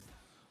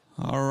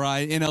All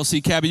right,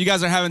 NLC Cabot, you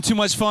guys are having too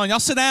much fun. Y'all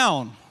sit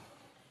down.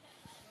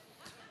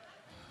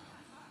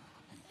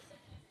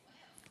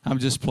 I'm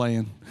just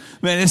playing.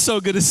 Man, it's so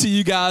good to see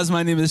you guys.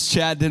 My name is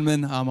Chad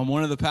Denmon. I'm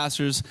one of the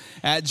pastors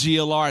at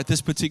GLR. At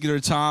this particular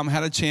time,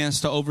 had a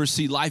chance to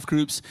oversee life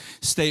groups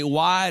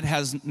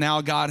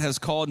statewide. God has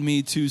called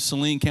me to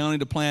Saline County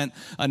to plant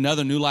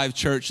another New Life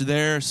church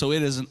there. So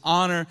it is an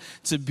honor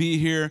to be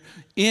here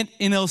in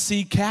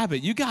NLC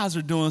Cabot. You guys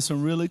are doing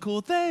some really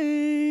cool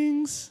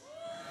things.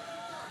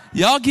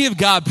 Y'all give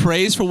God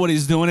praise for what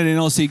he's doing at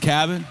NLC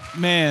Cabot.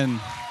 Man,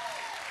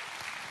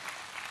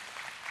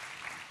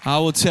 I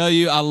will tell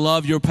you, I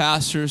love your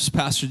pastors,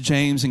 Pastor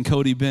James and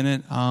Cody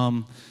Bennett.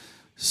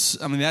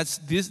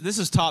 This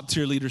is top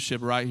tier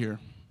leadership right here.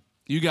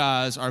 You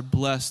guys are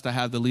blessed to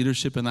have the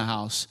leadership in the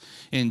house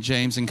in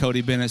James and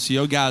Cody Bennett. So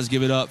you guys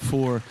give it up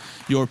for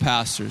your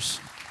pastors.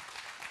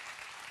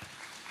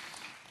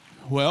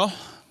 Well,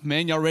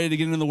 man, y'all ready to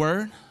get into the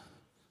Word?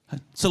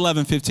 It's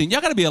 11:15.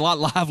 Y'all got to be a lot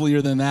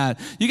livelier than that.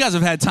 You guys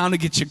have had time to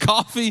get your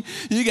coffee.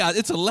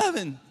 It's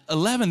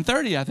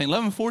 11:30, I think,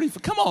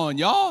 11:40. Come on,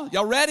 y'all.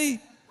 Y'all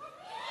ready?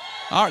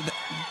 All right,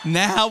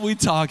 now we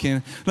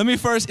talking. Let me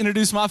first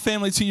introduce my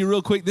family to you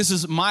real quick. This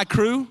is my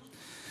crew.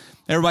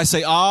 Everybody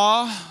say,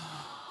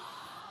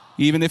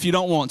 even if you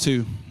don't want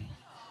to.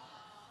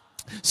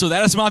 So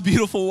that is my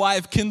beautiful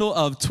wife, Kendall,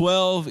 of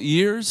 12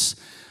 years.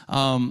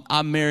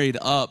 I'm married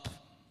up.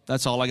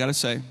 That's all I got to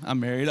say. I'm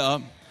married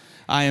up.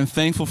 I am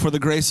thankful for the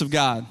grace of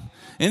God.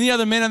 Any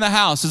other men in the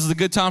house? This is a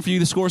good time for you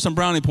to score some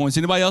brownie points.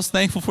 Anybody else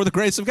thankful for the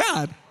grace of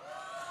God?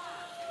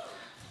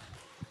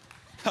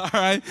 All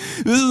right.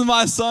 This is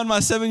my son, my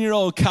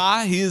 7-year-old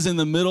Kai. He is in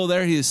the middle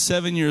there. He is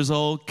 7 years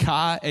old.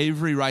 Kai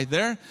Avery right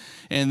there.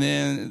 And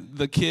then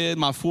the kid,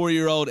 my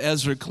 4-year-old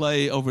Ezra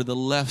Clay over the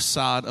left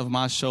side of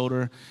my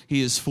shoulder.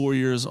 He is 4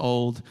 years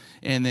old.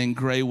 And then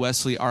Gray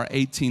Wesley, our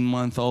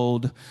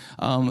 18-month-old.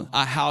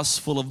 A house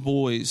full of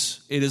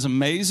boys. It is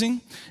amazing.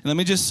 And let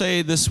me just say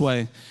it this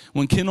way.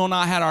 When Kendall and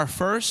I had our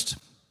first,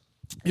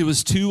 it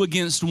was 2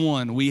 against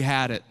 1. We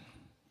had it.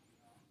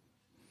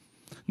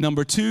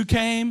 Number 2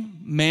 came,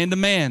 man to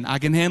man. I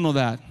can handle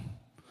that.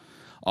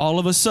 All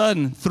of a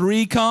sudden,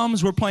 3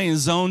 comes. We're playing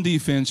zone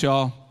defense,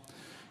 y'all.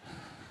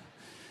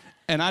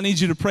 And I need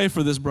you to pray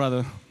for this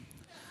brother.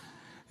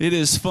 It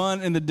is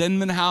fun in the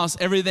Denmon house.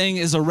 Everything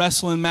is a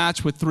wrestling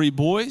match with 3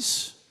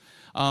 boys.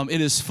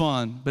 It is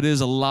fun, but it is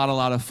a lot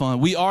of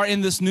fun. We are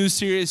in this new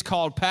series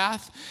called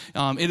Path.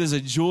 It is a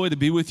joy to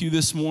be with you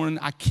this morning.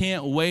 I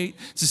can't wait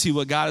to see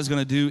what God is going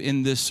to do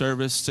in this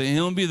service. To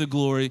him be the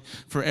glory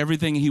for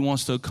everything he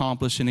wants to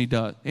accomplish and he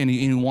does, and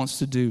he wants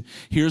to do.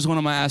 Here's what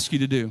I'm going to ask you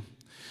to do.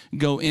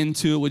 Go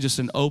into it with just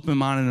an open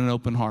mind and an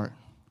open heart,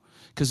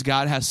 because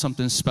God has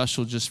something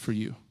special just for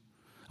you.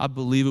 I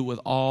believe it with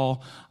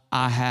all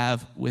I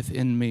have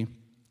within me.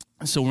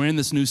 So we're in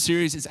this new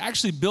series. It's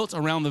actually built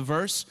around the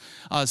verse,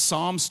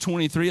 Psalms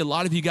 23. A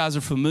lot of you guys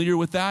are familiar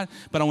with that,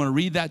 but I want to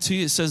read that to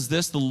you. It says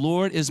this: the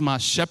Lord is my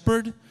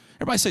shepherd.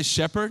 Everybody say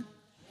shepherd.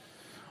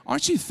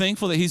 Aren't you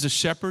thankful that he's a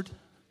shepherd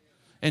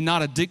and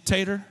not a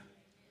dictator?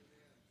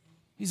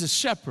 He's a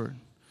shepherd.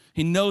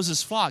 He knows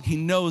his flock. He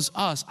knows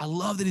us. I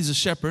love that he's a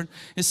shepherd.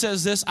 It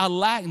says this: I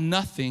lack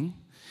nothing.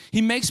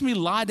 He makes me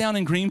lie down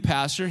in green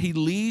pasture. He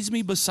leads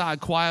me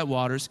beside quiet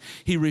waters.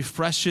 He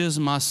refreshes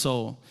my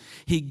soul.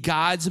 He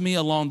guides me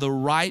along the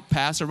right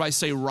path. Everybody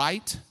say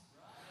right.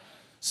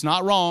 It's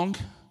not wrong.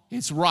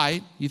 It's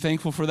right. You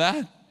thankful for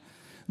that?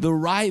 The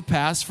right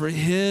path for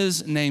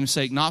his name's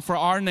sake. Not for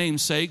our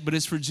name's sake, but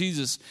it's for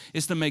Jesus.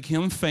 It's to make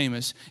him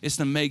famous. It's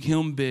to make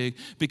him big,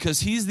 because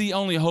he's the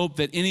only hope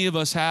that any of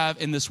us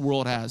have and this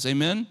world has.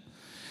 Amen?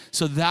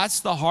 So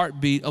that's the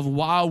heartbeat of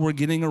why we're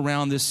getting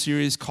around this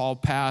series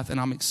called Path, and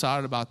I'm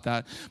excited about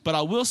that. But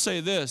I will say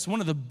this: one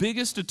of the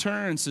biggest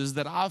deterrences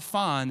that I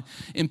find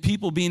in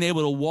people being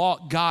able to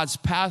walk God's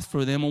path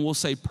for them, and we'll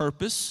say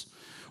purpose,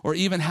 or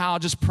even how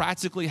just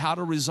practically how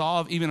to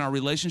resolve even our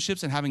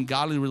relationships and having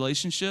godly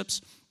relationships,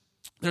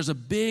 there's a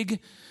big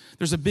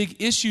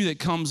issue that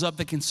comes up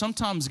that can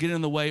sometimes get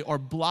in the way or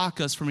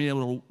block us from being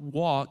able to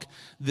walk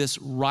this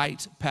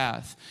right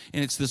path.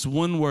 And it's this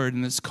one word,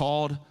 and it's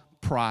called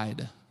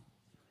pride.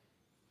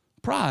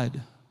 Pride.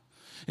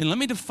 And let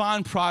me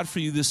define pride for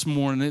you this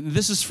morning. And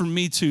this is for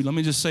me too. Let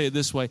me just say it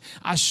this way.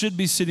 I should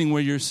be sitting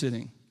where you're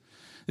sitting.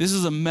 This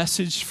is a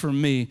message for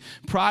me.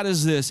 Pride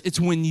is this: it's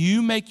when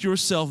you make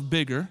yourself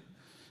bigger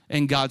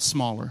and God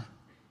smaller.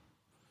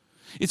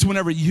 It's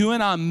whenever you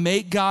and I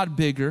make God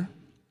bigger,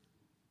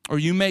 or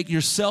you make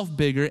yourself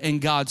bigger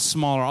and God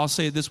smaller. I'll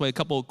say it this way, a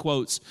couple of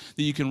quotes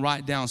that you can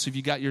write down. So if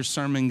you got your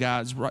sermon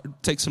guides,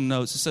 take some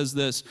notes. It says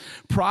this: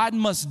 pride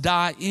must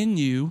die in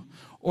you,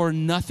 or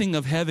nothing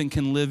of heaven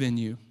can live in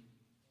you.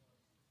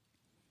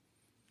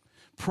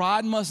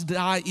 Pride must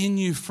die in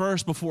you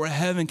first before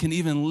heaven can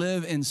even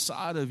live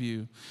inside of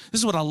you.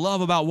 This is what I love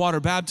about water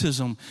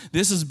baptism.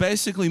 This is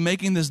basically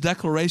making this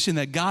declaration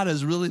that God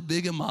is really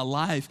big in my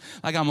life.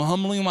 Like I'm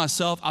humbling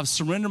myself. I've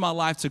surrendered my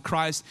life to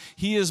Christ.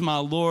 He is my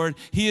Lord.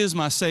 He is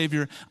my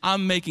Savior.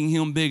 I'm making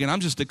him big, and I'm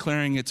just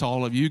declaring it to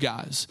all of you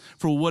guys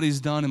for what he's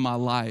done in my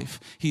life.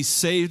 He's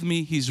saved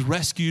me. He's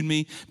rescued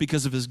me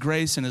because of his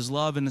grace and his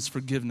love and his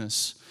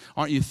forgiveness.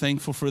 Aren't you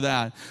thankful for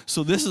that?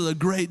 So this is a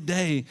great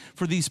day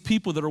for these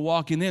people that are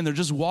walking in. They're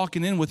just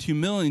walking in with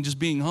humility and just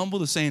being humble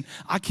to saying,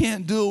 I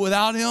can't do it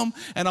without him.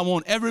 And I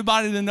want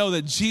everybody to know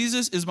that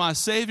Jesus is my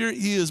Savior.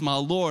 He is my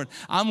Lord.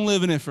 I'm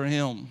living it for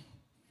him.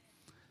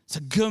 It's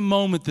a good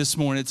moment this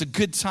morning. It's a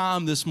good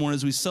time this morning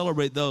as we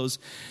celebrate those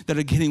that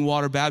are getting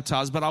water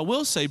baptized. But I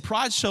will say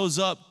pride shows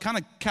up kind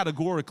of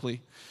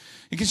categorically.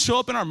 It can show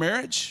up in our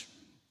marriage.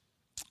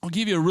 I'll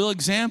give you a real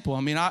example.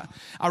 I mean, I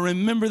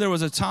remember there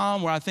was a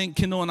time where I think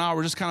Kendall and I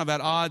were just kind of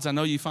at odds. I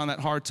know you find that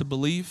hard to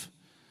believe,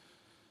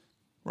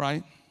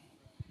 right?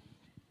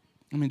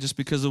 I mean, just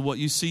because of what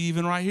you see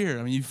even right here.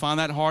 I mean, you find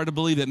that hard to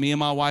believe that me and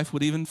my wife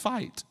would even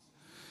fight.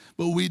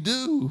 But we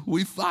do.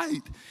 We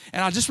fight.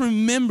 And I just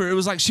remember it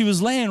was like she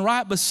was laying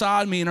right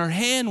beside me and her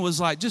hand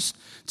was like just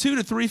 2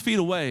 to 3 feet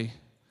away.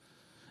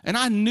 And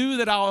I knew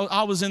that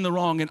I was in the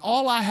wrong. And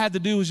all I had to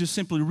do was just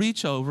simply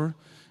reach over,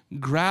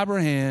 grab her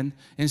hand,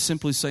 and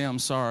simply say, I'm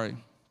sorry.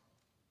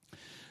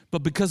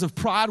 But because of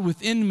pride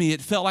within me,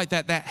 it felt like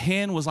that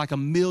hand was like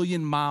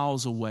 1,000,000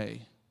 miles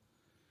away.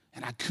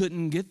 And I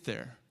couldn't get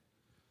there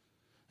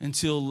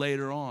until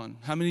later on.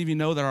 How many of you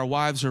know that our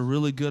wives are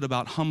really good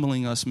about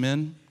humbling us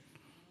men?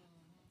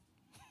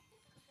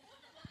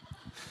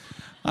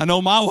 I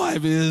know my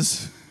wife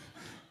is.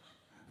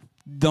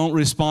 Don't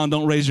respond,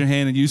 don't raise your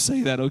hand and you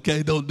say that,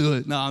 okay? Don't do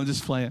it. No, I'm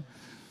just playing.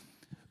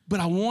 But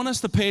I want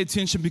us to pay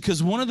attention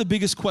because one of the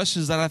biggest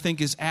questions that I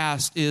think is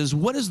asked is,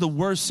 what is the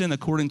worst sin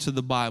according to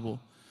the Bible?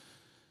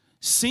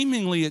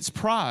 Seemingly, it's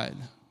pride.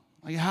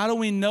 Like, how do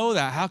we know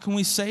that? How can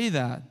we say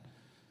that?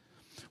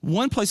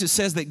 One place it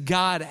says that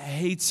God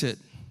hates it.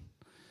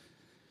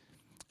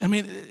 I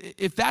mean,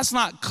 if that's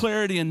not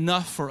clarity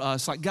enough for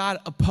us, like God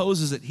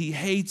opposes it, he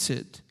hates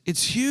it.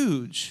 It's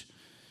huge.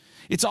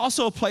 It's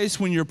also a place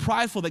when you're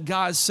prideful that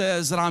God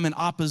says that I'm in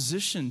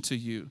opposition to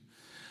you.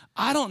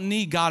 I don't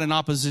need God in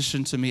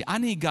opposition to me. I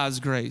need God's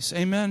grace.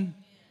 Amen?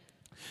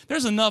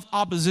 There's enough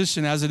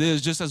opposition as it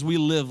is, just as we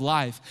live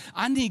life.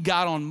 I need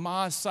God on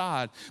my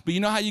side. But you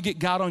know how you get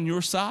God on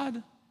your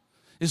side?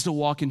 Is to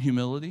walk in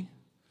humility.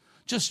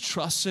 Just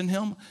trust in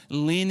him,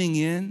 leaning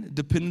in,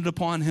 dependent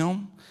upon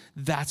him.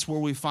 That's where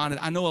we find it.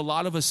 I know a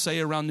lot of us say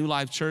around New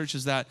Life Church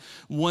is that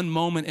one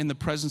moment in the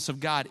presence of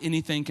God,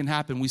 anything can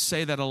happen. We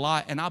say that a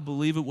lot, and I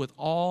believe it with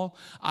all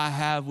I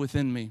have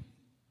within me.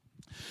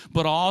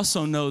 But I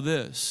also know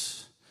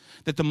this,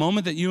 that the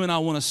moment that you and I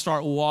want to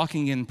start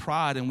walking in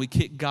pride and we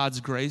kick God's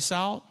grace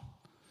out,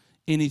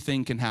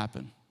 anything can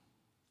happen.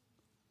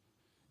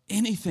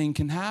 Anything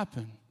can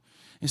happen.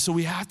 And so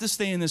we have to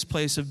stay in this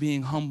place of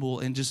being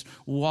humble and just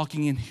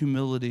walking in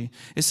humility.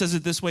 It says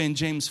it this way in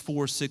James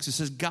 4:6. It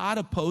says, God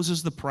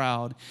opposes the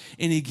proud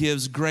and he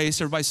gives grace.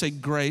 Everybody say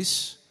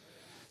grace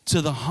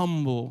to the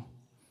humble.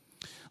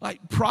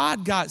 Like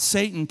pride got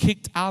Satan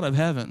kicked out of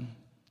heaven.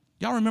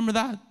 Y'all remember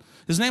that?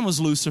 His name was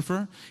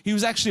Lucifer. He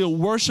was actually a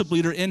worship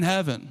leader in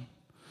heaven.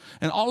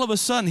 And all of a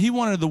sudden, he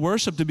wanted the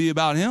worship to be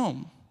about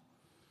him.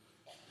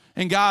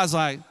 And God's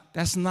like,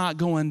 that's not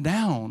going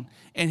down.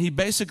 And he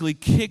basically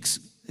kicks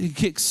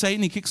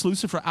Satan, he kicks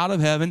Lucifer out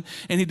of heaven,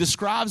 and he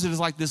describes it as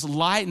like this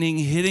lightning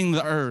hitting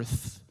the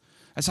earth.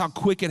 That's how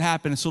quick it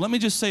happened. So let me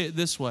just say it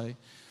this way.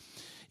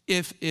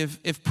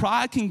 If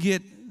pride can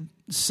get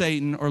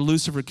Satan or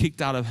Lucifer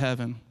kicked out of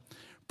heaven,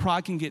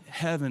 pride can get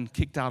heaven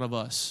kicked out of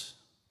us.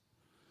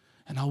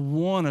 And I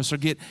want us, or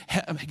get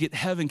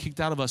heaven kicked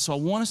out of us. So I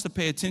want us to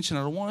pay attention.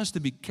 I want us to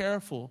be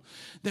careful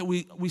that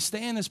we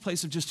stay in this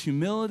place of just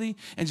humility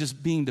and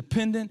just being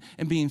dependent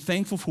and being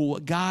thankful for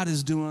what God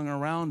is doing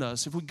around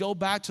us. If we go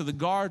back to the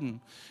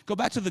garden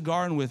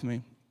with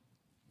me.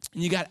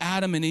 And you got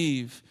Adam and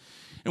Eve.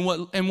 And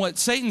what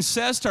Satan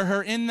says to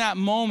her in that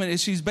moment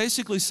is she's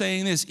basically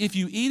saying this: if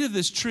you eat of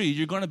this tree,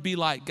 you're going to be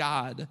like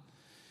God.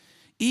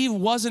 Eve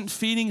wasn't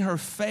feeding her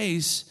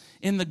face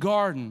in the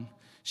garden.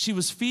 She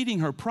was feeding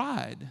her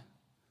pride.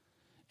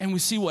 And we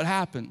see what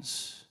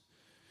happens.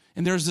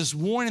 And there's this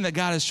warning that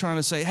God is trying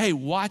to say, hey,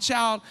 watch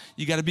out.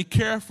 You got to be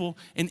careful.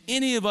 And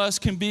any of us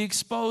can be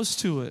exposed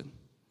to it.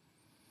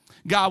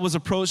 God was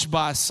approached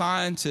by a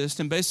scientist,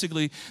 and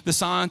basically the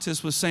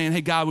scientist was saying,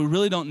 hey, God, we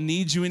really don't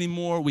need you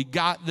anymore. We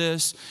got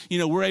this. You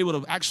know, we're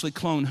able to actually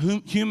clone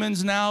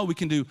humans now. We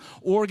can do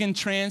organ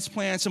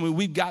transplants. I mean,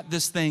 we've got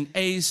this thing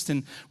aced,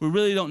 and we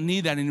really don't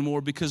need that anymore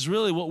because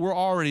really what we're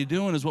already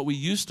doing is what we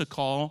used to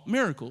call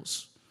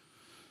miracles.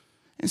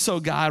 And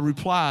so God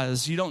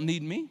replies, you don't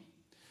need me?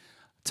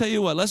 Tell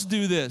you what, let's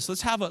do this.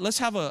 Let's have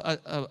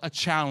a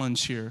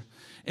challenge here.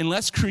 And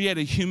let's create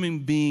a human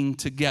being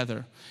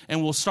together.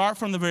 And we'll start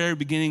from the very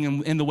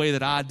beginning in the way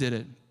that I did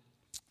it.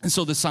 And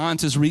so the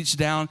scientist reached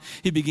down.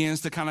 He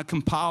begins to kind of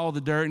compile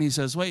the dirt, and he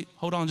says, wait,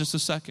 hold on just a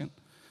second.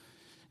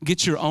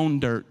 Get your own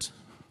dirt.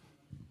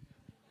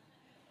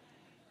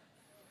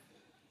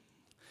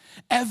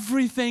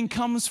 Everything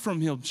comes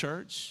from him,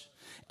 church.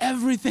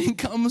 Everything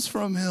comes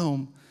from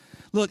him.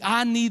 Look,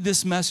 I need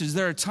this message.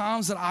 There are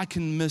times that I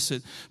can miss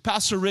it.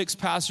 Pastor Rick's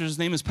pastor, his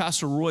name is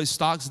Pastor Roy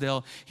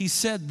Stocksdale. He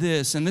said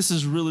this, and this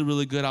is really,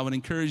 really good. I would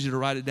encourage you to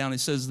write it down. He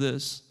says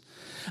this: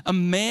 a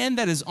man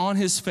that is on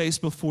his face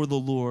before the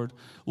Lord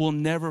will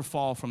never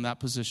fall from that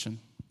position.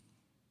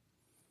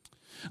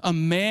 A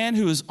man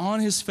who is on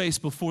his face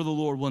before the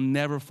Lord will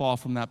never fall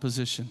from that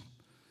position.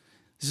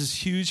 This is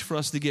huge for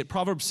us to get.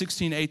 Proverbs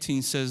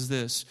 16:18 says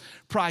this: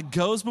 pride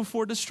goes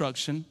before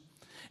destruction,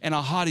 and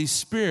a haughty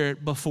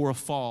spirit before a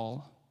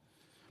fall.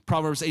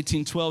 Proverbs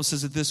 18:12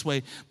 says it this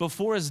way: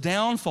 before his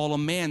downfall, a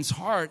man's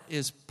heart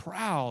is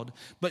proud,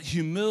 but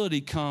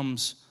humility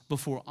comes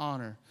before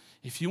honor.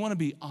 If you want to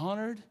be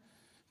honored,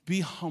 be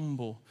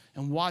humble,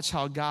 and watch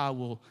how God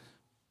will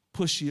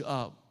push you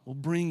up, will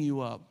bring you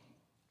up,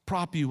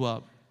 prop you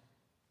up.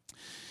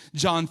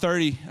 John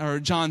 3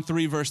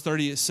 verse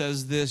 30, it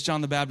says this.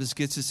 John the Baptist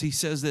gets this. He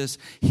says this: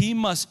 he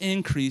must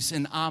increase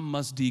and I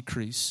must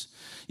decrease.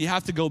 You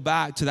have to go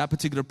back to that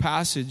particular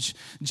passage.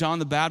 John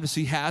the Baptist,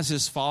 he has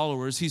his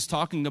followers. He's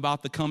talking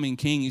about the coming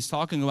king. He's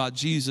talking about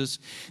Jesus.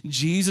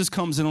 Jesus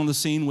comes in on the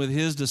scene with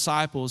his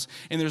disciples.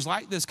 And there's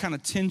like this kind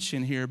of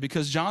tension here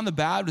because John the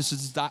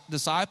Baptist's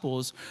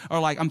disciples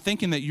are like, I'm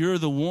thinking that you're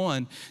the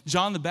one.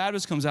 John the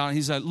Baptist comes out and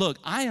he's like, look,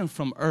 I am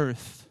from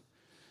earth.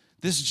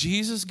 This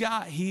Jesus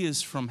guy, he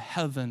is from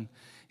heaven.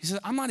 He says,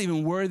 I'm not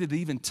even worthy to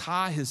even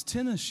tie his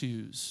tennis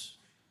shoes.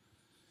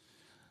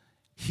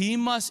 He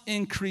must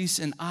increase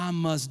and I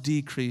must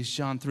decrease,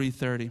 John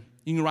 3:30.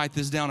 You can write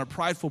this down. A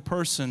prideful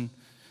person,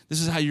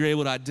 this is how you're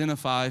able to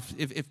identify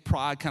if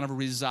pride kind of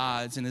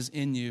resides and is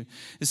in you.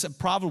 It's a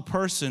prideful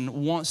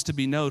person wants to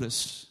be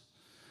noticed.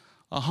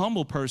 A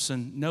humble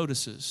person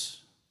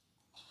notices.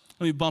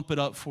 Let me bump it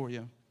up for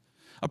you.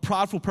 A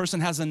prideful person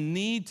has a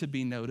need to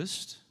be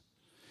noticed,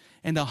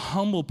 and a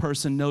humble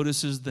person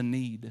notices the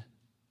need.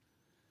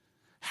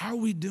 How are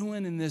we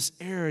doing in this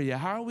area?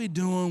 How are we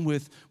doing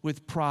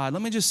with pride?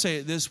 Let me just say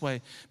it this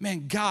way.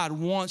 Man, God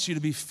wants you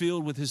to be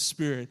filled with his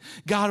Spirit.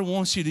 God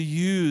wants you to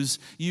use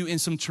you in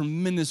some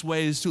tremendous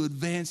ways to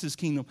advance his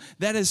kingdom.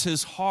 That is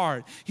his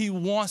heart. He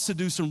wants to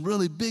do some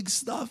really big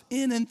stuff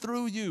in and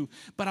through you.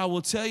 But I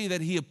will tell you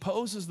that he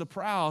opposes the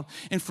proud.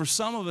 And for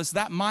some of us,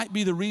 that might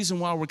be the reason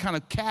why we're kind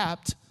of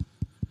capped.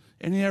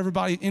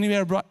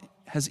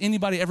 Has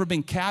anybody ever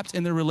been capped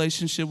in their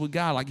relationship with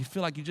God? Like you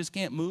feel like you just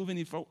can't move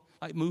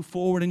move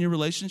forward in your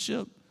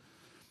relationship?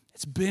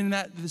 It's been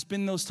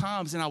those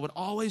times, and I would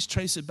always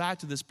trace it back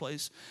to this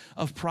place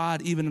of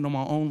pride, even in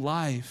my own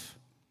life.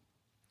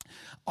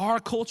 Our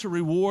culture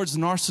rewards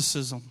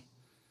narcissism.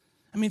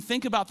 I mean,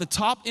 think about the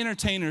top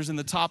entertainers and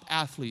the top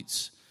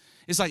athletes.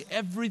 It's like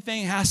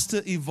everything has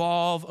to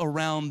evolve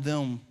around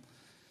them.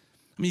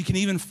 I mean, you can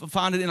even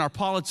find it in our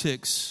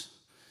politics.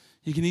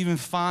 You can even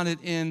find it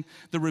in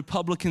the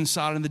Republican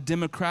side and the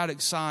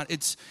Democratic side.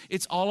 It's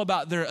all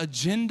about their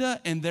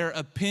agenda and their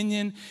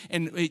opinion.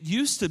 And it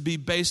used to be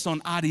based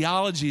on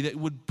ideology that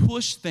would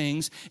push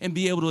things and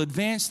be able to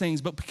advance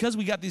things. But because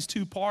we got these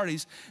two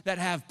parties that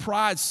have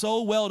pride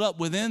so welled up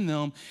within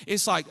them,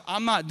 it's like,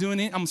 I'm not doing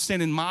it. I'm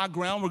standing my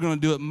ground. We're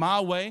going to do it my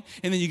way.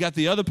 And then you got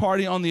the other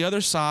party on the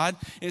other side.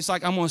 It's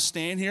like, I'm going to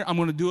stand here. I'm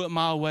going to do it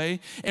my way.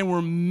 And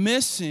we're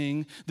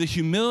missing the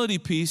humility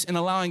piece and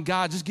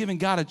giving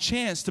God a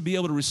chance to be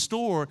able to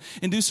restore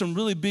and do some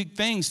really big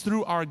things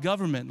through our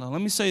government. Now,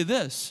 let me say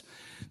this.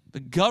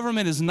 The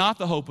government is not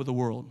the hope of the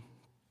world.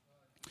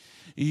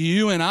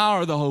 You and I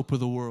are the hope of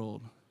the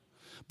world.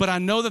 But I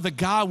know that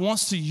God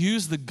wants to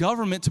use the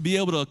government to be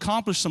able to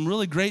accomplish some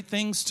really great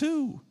things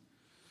too.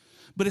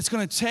 But it's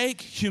going to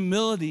take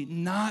humility,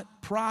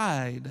 not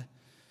pride.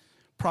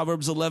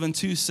 Proverbs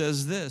 11:2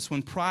 says this: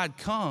 when pride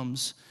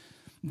comes,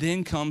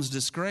 then comes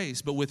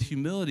disgrace, but with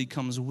humility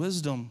comes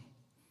wisdom.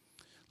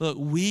 Look,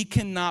 we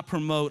cannot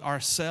promote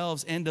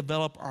ourselves and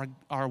develop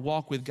our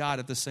walk with God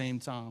at the same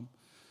time.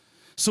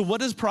 So what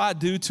does pride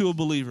do to a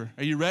believer?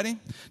 Are you ready?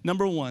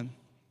 Number one,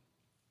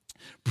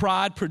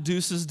 pride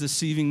produces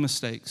deceiving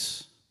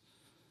mistakes.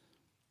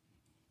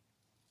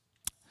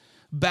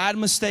 Bad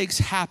mistakes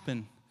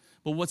happen,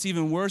 but what's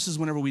even worse is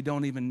whenever we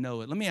don't even know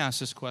it. Let me ask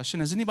this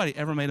question. Has anybody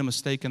ever made a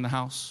mistake in the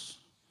house?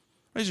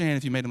 Raise your hand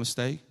if you made a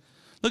mistake.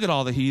 Look at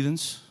all the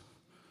heathens.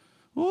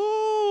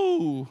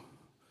 Ooh.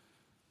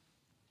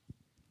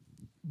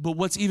 But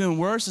what's even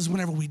worse is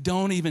whenever we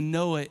don't even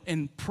know it,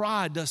 and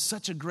pride does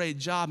such a great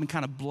job in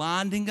kind of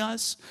blinding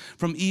us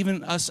from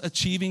even us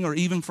achieving or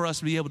even for us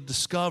to be able to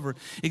discover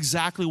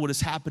exactly what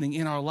is happening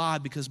in our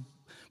life, because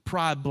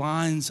pride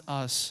blinds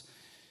us,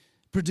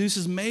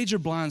 produces major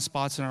blind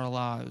spots in our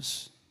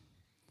lives.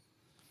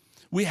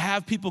 We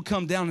have people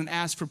come down and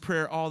ask for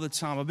prayer all the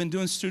time. I've been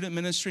doing student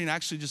ministry and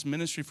actually just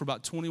ministry for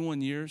about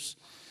 21 years.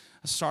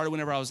 I started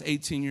whenever I was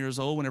 18 years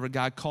old, whenever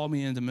God called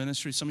me into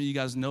ministry. Some of you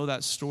guys know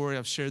that story.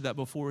 I've shared that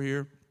before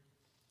here.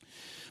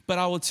 But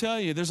I will tell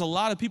you, there's a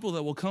lot of people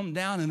that will come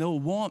down and they'll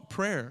want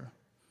prayer.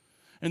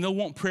 And they'll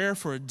want prayer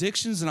for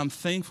addictions, and I'm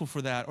thankful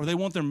for that. Or they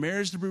want their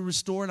marriage to be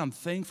restored, I'm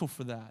thankful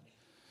for that.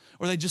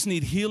 Or they just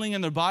need healing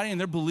in their body, and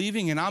they're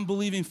believing, and I'm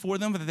believing for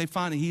them that they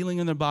find a healing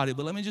in their body.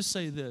 But let me just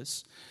say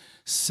this.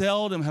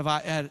 Seldom have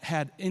I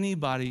had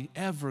anybody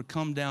ever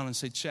come down and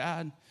say,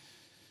 Chad,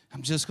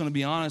 I'm just going to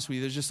be honest with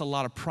you, there's just a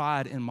lot of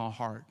pride in my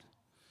heart.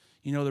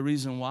 You know the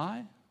reason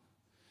why?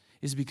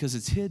 Is because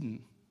it's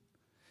hidden.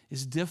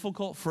 It's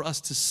difficult for us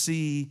to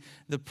see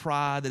the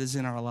pride that is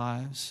in our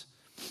lives.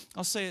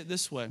 I'll say it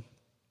this way.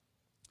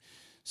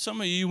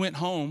 Some of you went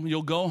home,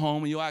 you'll go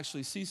home, and you'll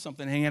actually see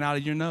something hanging out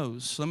of your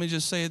nose. Let me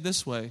just say it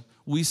this way.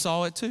 We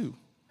saw it too.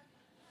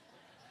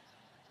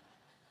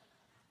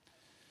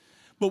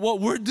 But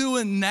what we're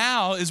doing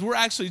now is we're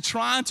actually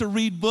trying to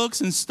read books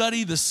and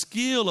study the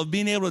skill of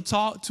being able to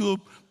talk to a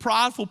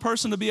prideful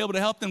person to be able to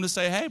help them to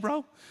say, hey,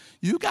 bro,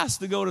 you got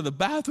to go to the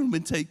bathroom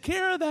and take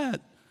care of that.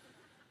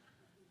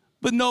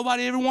 But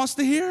nobody ever wants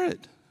to hear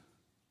it.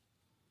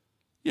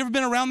 You ever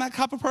been around that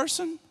type of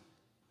person?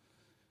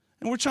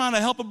 And we're trying to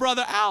help a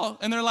brother out,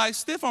 and they're like,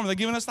 stiff arm, they're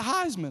giving us the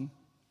Heisman.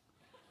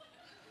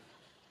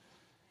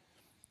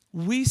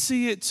 We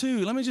see it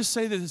too. Let me just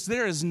say this.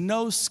 There is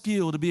no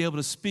skill to be able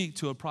to speak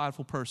to a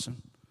prideful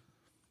person.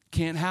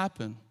 Can't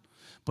happen.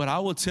 But I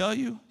will tell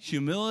you,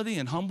 humility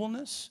and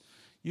humbleness,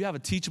 you have a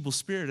teachable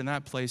spirit in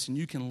that place, and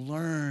you can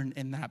learn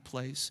in that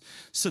place.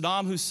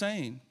 Saddam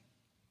Hussein,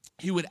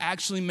 he would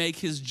actually make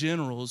his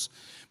generals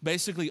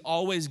basically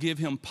always give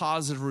him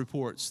positive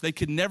reports. They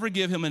could never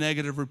give him a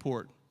negative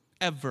report,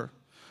 ever.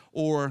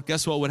 Or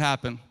guess what would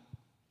happen?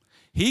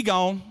 He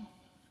gone.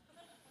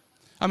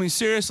 I mean,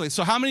 seriously.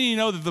 So how many of you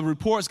know that the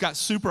reports got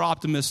super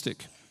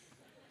optimistic?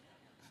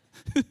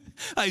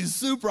 Like,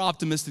 super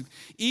optimistic.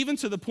 Even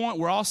to the point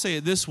where I'll say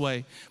it this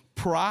way.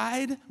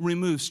 Pride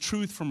removes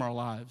truth from our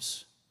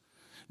lives.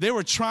 They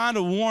were trying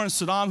to warn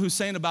Saddam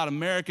Hussein about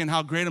America and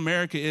how great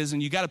America is,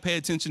 and you got to pay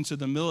attention to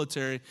the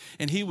military,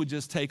 and he would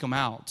just take them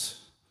out.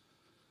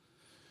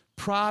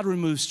 Pride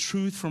removes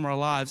truth from our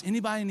lives.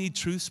 Anybody need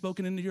truth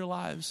spoken into your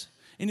lives?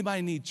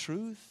 Anybody need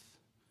truth?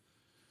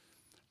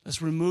 Let's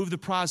remove the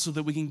pride so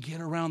that we can get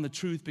around the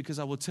truth, because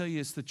I will tell you,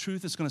 it's the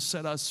truth that's going to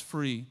set us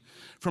free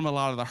from a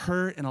lot of the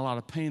hurt and a lot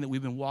of pain that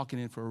we've been walking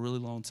in for a really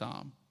long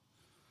time.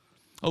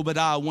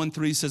 Obadiah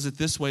 1:3 says it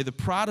this way: the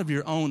pride of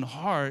your own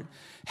heart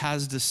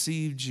has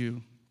deceived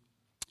you.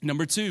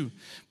 Number 2,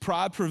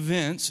 pride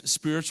prevents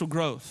spiritual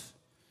growth.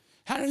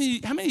 How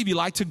many of you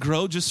like to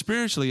grow just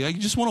spiritually? Like,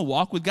 you just want to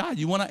walk with God.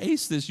 You want to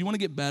ace this. You want to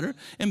get better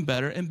and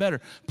better and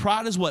better.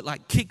 Pride is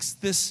what kicks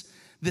this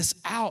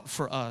out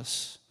for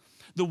us.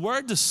 The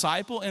word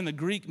disciple in the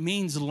Greek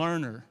means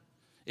learner.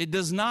 It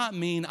does not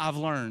mean I've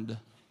learned.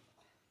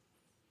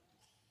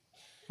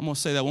 I'm going to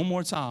say that one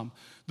more time.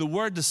 The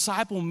word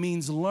disciple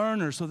means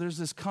learner. So there's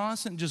this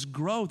constant just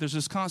growth. There's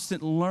this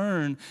constant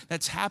learn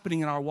that's happening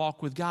in our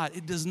walk with God.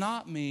 It does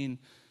not mean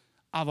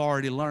I've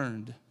already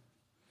learned.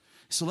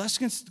 So let's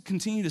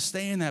continue to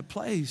stay in that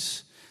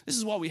place. This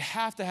is why we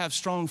have to have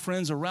strong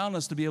friends around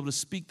us to be able to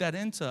speak that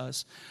into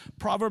us.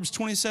 Proverbs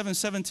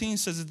 27:17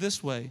 says it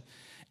this way: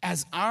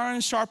 as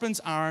iron sharpens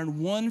iron,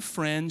 one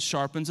friend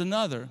sharpens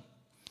another.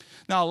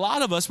 Now, a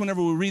lot of us,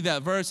 whenever we read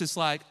that verse, it's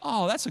like,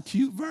 oh, that's a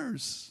cute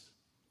verse.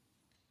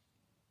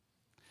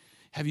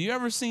 Have you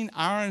ever seen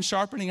iron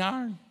sharpening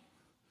iron?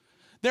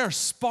 There are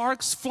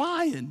sparks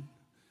flying.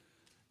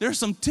 There's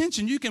some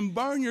tension. You can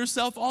burn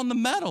yourself on the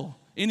metal.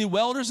 Any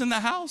welders in the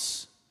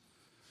house?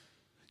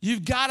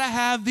 You've got to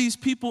have these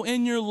people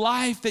in your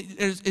life that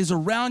is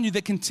around you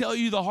that can tell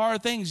you the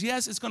hard things.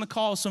 Yes, it's going to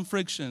cause some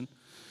friction.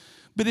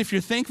 But if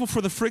you're thankful for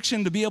the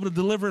friction to be able to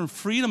deliver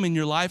freedom in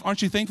your life,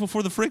 aren't you thankful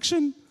for the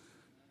friction?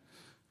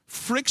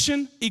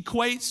 Friction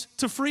equates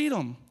to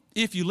freedom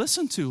if you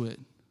listen to it.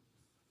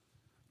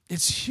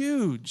 It's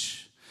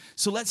huge.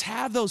 So let's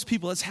have those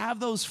people. Let's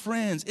have those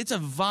friends. That's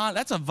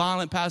a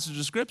violent passage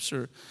of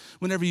Scripture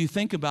whenever you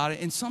think about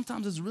it. And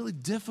sometimes it's really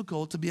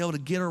difficult to be able to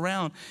get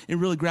around and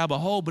really grab a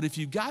hold. But if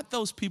you've got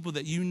those people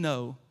that you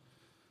know,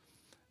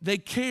 they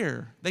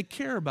care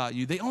about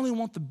you, they only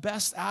want the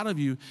best out of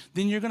you,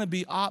 then you're going to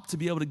be apt to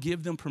be able to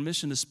give them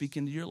permission to speak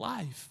into your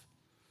life.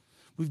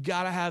 We've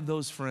got to have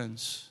those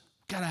friends.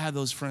 Got to have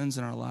those friends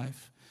in our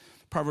life.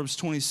 Proverbs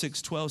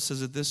 26:12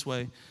 says it this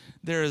way: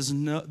 there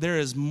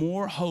is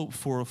more hope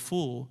for a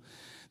fool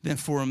than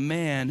for a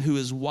man who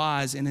is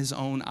wise in his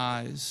own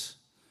eyes.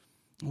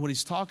 And what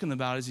he's talking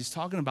about is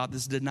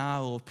this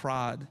denial of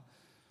pride.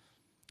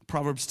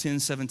 Proverbs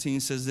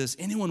 10:17 says this: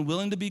 anyone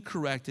willing to be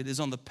corrected is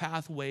on the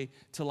pathway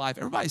to life.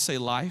 Everybody say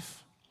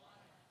life.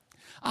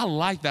 I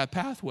like that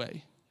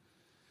pathway.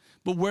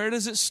 But where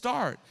does it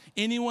start?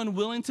 Anyone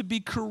willing to be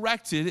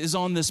corrected is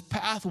on this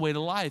pathway to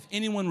life.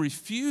 Anyone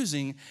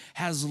refusing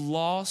has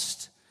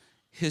lost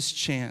his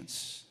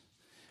chance.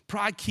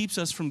 Pride keeps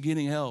us from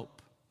getting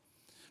help.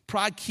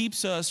 Pride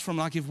keeps us from,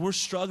 if we're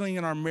struggling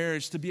in our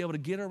marriage, to be able to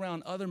get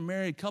around other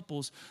married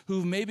couples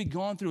who've maybe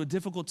gone through a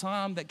difficult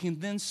time that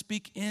can then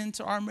speak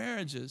into our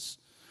marriages.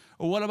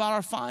 Or what about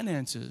our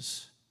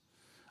finances?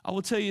 I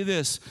will tell you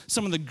this,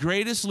 some of the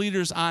greatest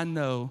leaders I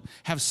know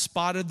have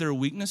spotted their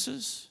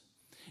weaknesses,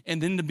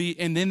 and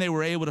then they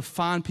were able to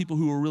find people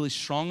who were really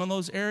strong in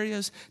those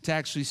areas to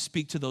actually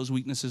speak to those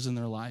weaknesses in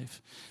their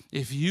life.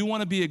 If you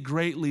want to be a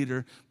great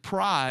leader,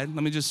 pride,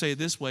 let me just say it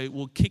this way,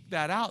 will kick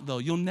that out though.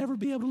 You'll never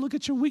be able to look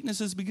at your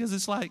weaknesses because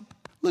it's like,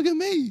 look at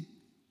me.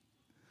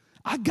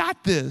 I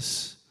got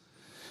this.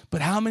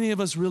 But how many of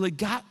us really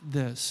got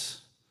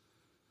this?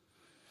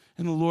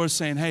 And the Lord's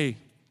saying, hey,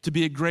 to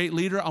be a great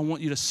leader, I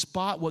want you to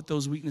spot what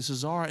those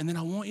weaknesses are, and then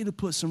I want you to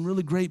put some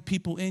really great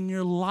people in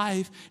your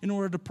life in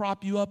order to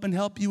prop you up and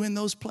help you in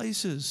those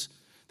places.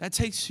 That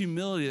takes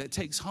humility. That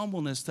takes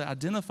humbleness to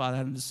identify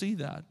that and to see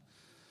that.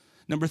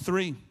 Number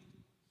 3,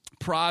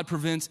 pride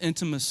prevents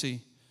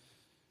intimacy.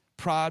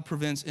 Pride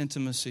prevents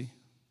intimacy.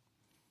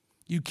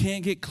 You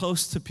can't get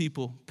close to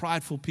people,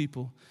 prideful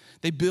people.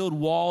 They build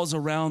walls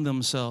around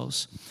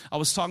themselves. I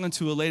was talking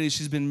to a lady.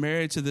 She's been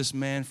married to this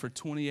man for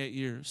 28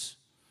 years.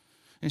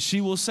 And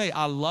she will say,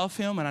 I love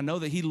him, and I know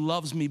that he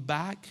loves me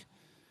back,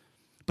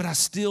 but I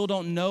still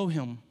don't know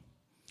him.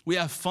 We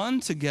have fun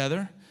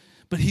together,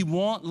 but he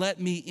won't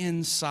let me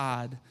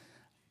inside.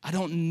 I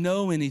don't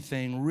know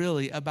anything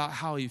really about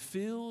how he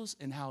feels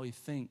and how he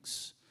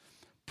thinks.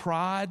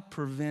 Pride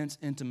prevents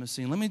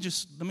intimacy. And let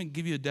me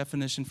give you a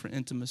definition for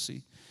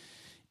intimacy.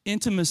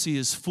 Intimacy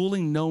is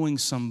fully knowing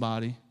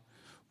somebody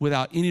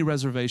without any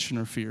reservation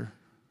or fear.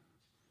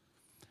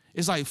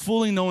 It's like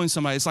fully knowing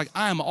somebody. It's like,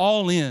 I am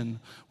all in.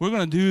 We're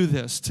going to do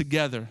this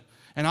together.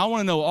 And I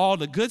want to know all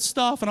the good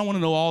stuff, and I want to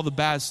know all the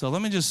bad stuff.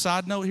 Let me just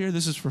side note here.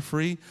 This is for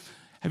free.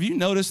 Have you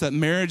noticed that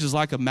marriage is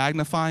like a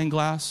magnifying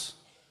glass?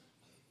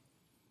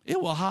 It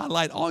will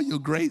highlight all your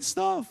great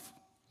stuff.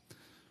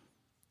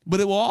 But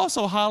it will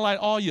also highlight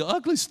all your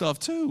ugly stuff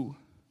too.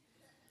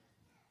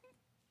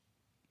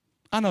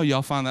 I know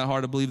y'all find that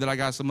hard to believe that I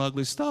got some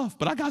ugly stuff,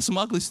 but I got some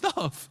ugly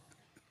stuff.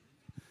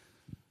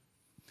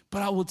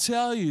 But I will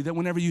tell you that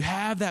whenever you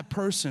have that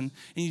person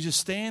and you just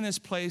stay in this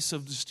place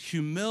of just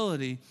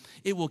humility,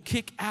 it will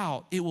kick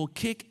out. It will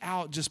kick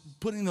out just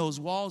putting those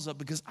walls up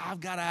because I've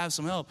got to have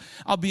some help.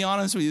 I'll be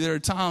honest with you. There are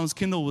times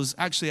Kendall was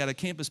actually at a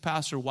campus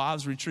pastor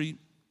wives retreat.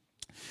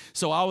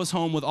 So I was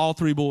home with all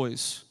 3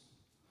 boys.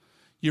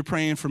 You're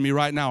praying for me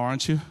right now,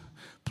 aren't you?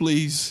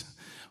 Please.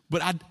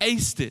 But I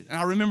aced it. And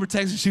I remember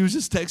texting, she was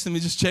just texting me,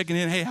 just checking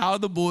in. Hey, how are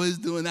the boys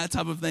doing? That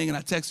type of thing. And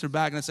I texted her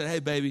back and I said, hey,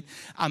 baby,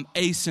 I'm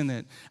acing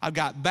it. I've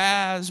got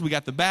baths. We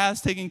got the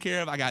baths taken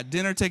care of. I got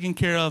dinner taken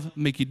care of,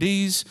 Mickey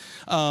D's.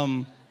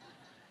 I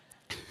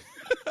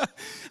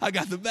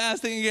got the baths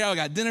taken care of. I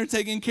got dinner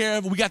taken care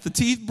of. We got the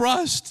teeth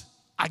brushed.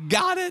 I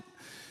got it.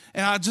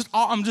 And I'm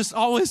just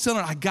always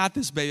telling her, I got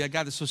this, baby, I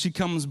got this. So she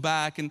comes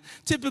back, and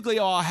typically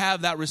I'll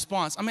have that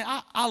response. I mean,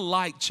 I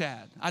like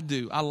Chad. I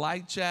do. I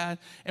like Chad.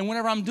 And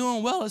whenever I'm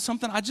doing well at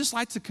something, I just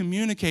like to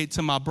communicate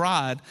to my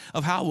bride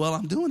of how well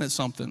I'm doing at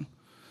something.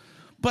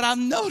 But I've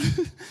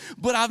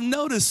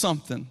noticed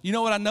something. You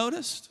know what I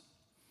noticed?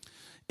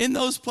 In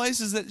those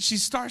places that she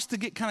starts to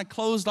get kind of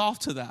closed off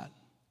to that.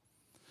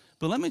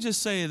 But let me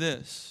just say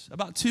this.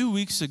 About 2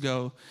 weeks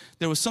ago,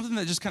 there was something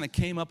that just kind of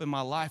came up in my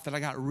life that I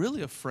got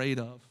really afraid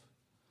of.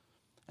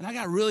 And I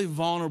got really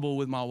vulnerable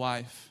with my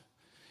wife.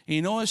 And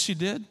you know what she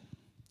did?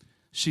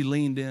 She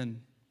leaned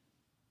in.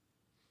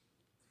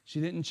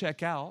 She didn't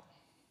check out.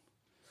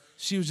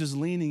 She was just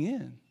leaning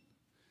in.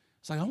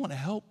 It's like, I want to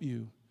help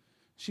you.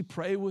 She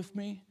prayed with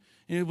me.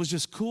 And it was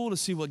just cool to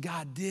see what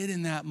God did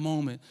in that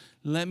moment.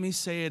 Let me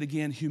say it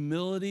again.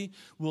 Humility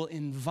will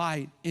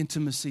invite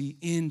intimacy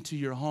into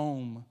your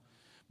home.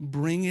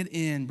 Bring it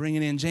in, bring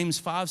it in. James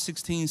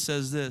 5:16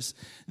 says this,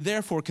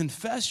 therefore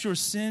confess your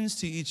sins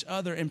to each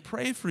other and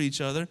pray for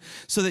each other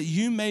so that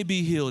you may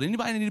be healed.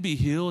 Anybody need to be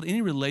healed?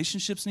 Any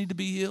relationships need to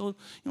be healed?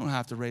 You don't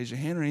have to raise your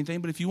hand or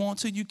anything, but if you want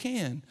to, you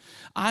can.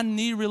 I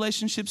need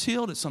relationships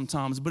healed at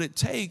sometimes, but it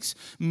takes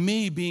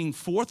me being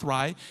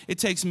forthright. It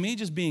takes me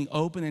just being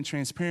open and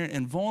transparent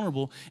and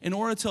vulnerable in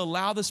order to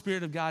allow the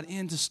Spirit of God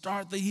in to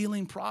start the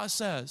healing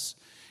process.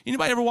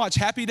 Anybody ever watch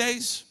Happy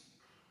Days?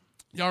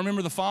 Y'all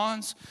remember the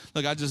Fonz?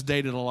 Look, I just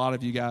dated a lot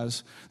of you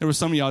guys. There were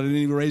some of y'all that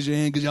didn't even raise your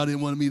hand because y'all didn't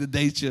want me to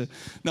date you.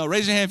 No,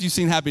 raise your hand if you've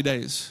seen Happy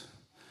Days.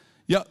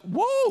 Yeah,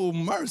 whoa,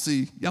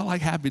 mercy. Y'all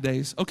like Happy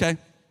Days. Okay.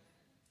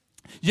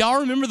 Y'all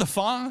remember the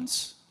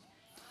Fonz?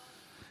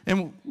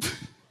 And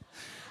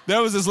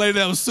there was this lady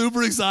that was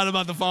super excited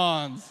about the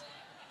Fonz.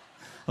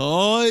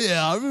 Oh,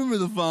 yeah, I remember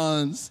the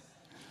Fonz.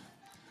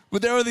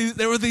 But there were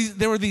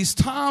these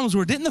times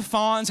where didn't the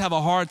Fonz have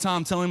a hard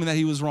time telling me that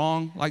he was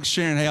wrong? Like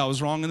sharing, hey, I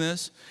was wrong in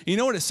this. You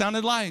know what it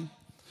sounded like?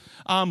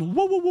 Wrong.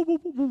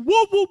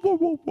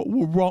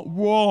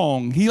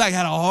 He like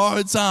had a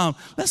hard time.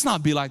 Let's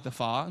not be like the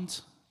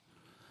Fonz.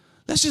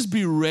 Let's just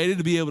be ready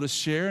to be able to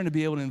share and to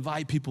be able to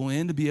invite people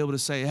in, to be able to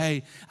say,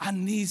 hey, I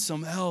need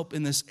some help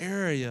in this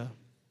area.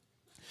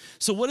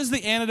 So what is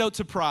the antidote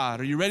to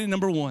pride? Are you ready?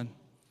 Number 1,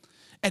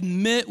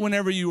 admit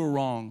whenever you were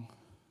wrong.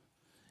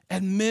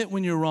 Admit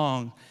when you're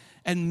wrong.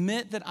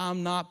 Admit that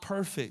I'm not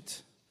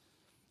perfect.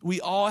 We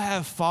all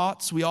have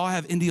faults. We all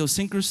have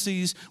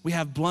idiosyncrasies. We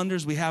have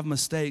blunders. We have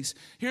mistakes.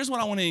 Here's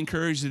what I want to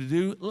encourage you to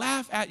do.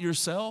 Laugh at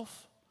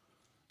yourself.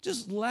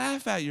 Just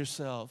laugh at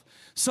yourself.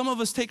 Some of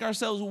us take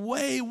ourselves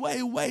way,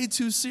 way, way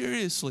too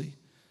seriously.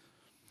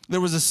 There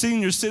was a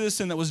senior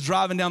citizen that was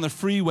driving down the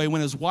freeway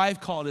when his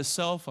wife called his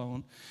cell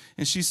phone.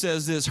 And she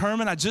says this,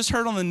 Herman, I just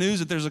heard on the news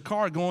that there's a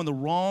car going the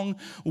wrong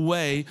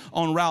way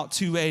on Route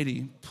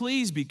 280.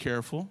 Please be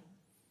careful.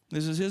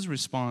 This is his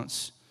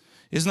response.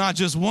 It's not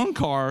just one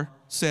car,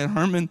 said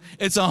Herman.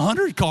 It's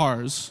 100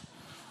 cars.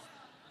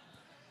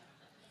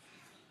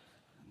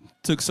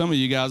 Took some of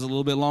you guys a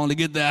little bit long to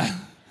get that.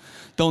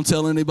 Don't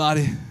tell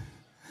anybody.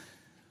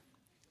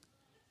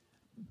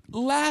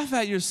 Laugh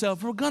at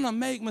yourself. We're going to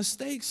make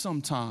mistakes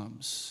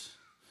sometimes.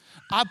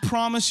 I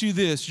promise you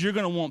this, you're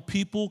going to want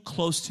people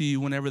close to you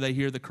whenever they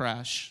hear the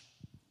crash.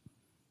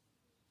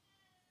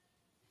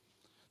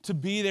 To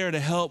be there to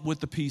help with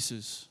the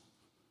pieces.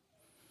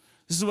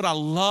 This is what I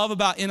love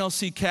about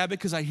NLC Cabot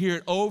because I hear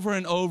it over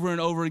and over and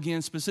over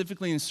again,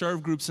 specifically in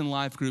serve groups and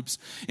life groups,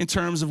 in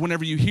terms of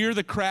whenever you hear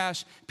the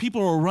crash,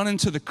 people are running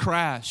to the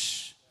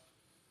crash.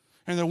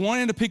 And they're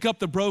wanting to pick up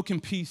the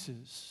broken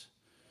pieces.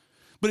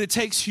 But it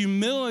takes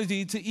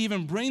humility to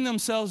even bring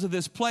themselves to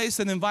this place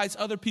that invites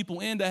other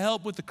people in to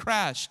help with the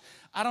crash.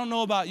 I don't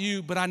know about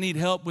you, but I need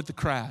help with the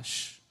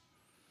crash.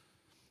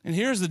 And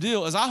here's the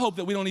deal, is I hope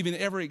that we don't even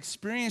ever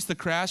experience the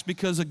crash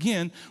because,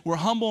 again, we're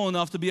humble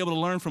enough to be able to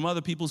learn from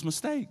other people's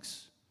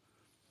mistakes.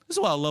 This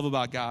is what I love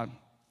about God.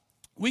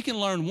 We can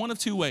learn one of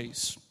two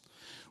ways.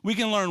 We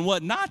can learn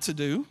what not to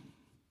do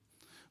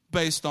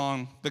based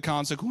on the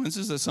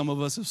consequences that some of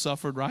us have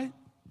suffered, right?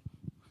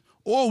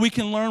 Or we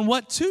can learn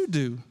what to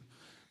do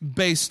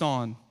based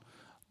on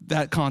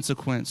that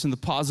consequence and the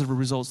positive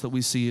results that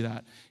we see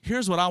that.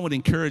 Here's what I would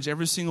encourage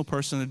every single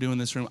person to do in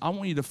this room. I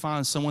want you to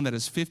find someone that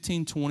is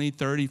 15, 20,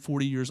 30,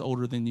 40 years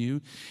older than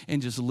you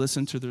and just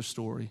listen to their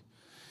story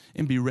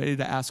and be ready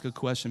to ask a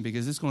question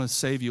because it's going to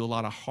save you a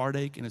lot of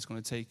heartache and it's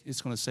going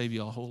to save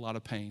you a whole lot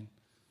of pain.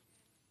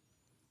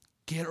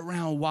 Get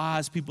around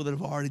wise people that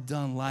have already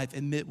done life.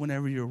 Admit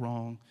whenever you're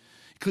wrong.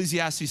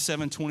 Ecclesiastes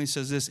 7:20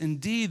 says this,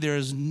 indeed, there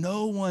is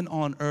no one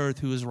on earth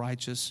who is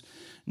righteous,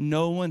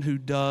 no one who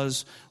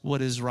does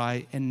what is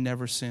right and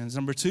never sins.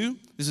 Number 2,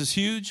 this is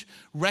huge,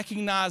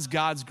 recognize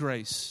God's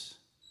grace.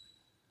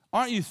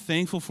 Aren't you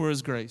thankful for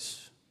his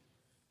grace?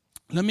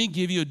 Let me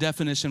give you a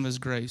definition of his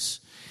grace.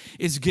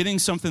 It's getting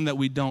something that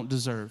we don't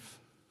deserve.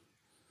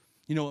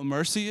 You know what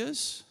mercy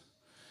is?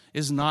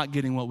 Is not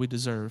getting what we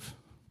deserve.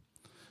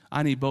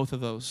 I need both of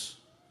those.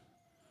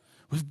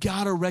 We've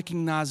got to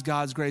recognize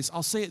God's grace.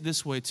 I'll say it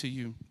this way to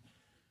you.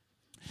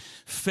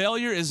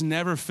 Failure is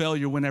never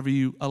failure whenever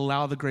you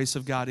allow the grace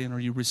of God in or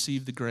you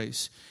receive the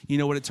grace. You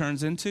know what it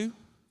turns into?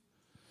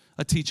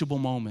 A teachable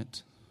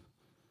moment.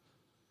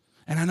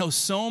 And I know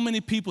so many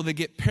people that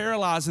get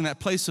paralyzed in that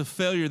place of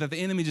failure that the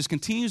enemy just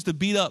continues to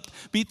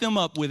beat them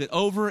up with it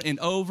over and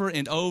over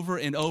and over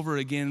and over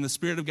again. And the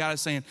Spirit of God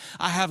is saying,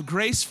 I have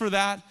grace for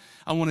that.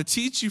 I want to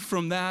teach you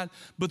from that,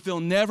 but they'll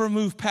never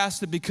move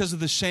past it because of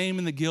the shame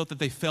and the guilt that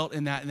they felt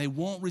in that, and they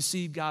won't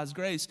receive God's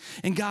grace.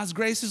 And God's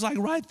grace is like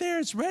right there.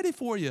 It's ready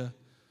for you.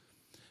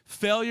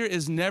 Failure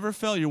is never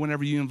failure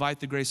whenever you invite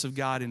the grace of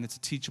God in. It's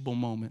a teachable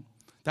moment.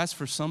 That's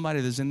for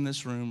somebody that's in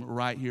this room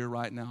right here,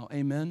 right now.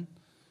 Amen?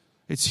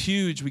 It's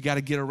huge. We got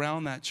to get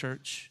around that,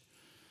 church.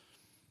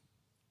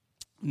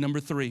 Number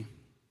three,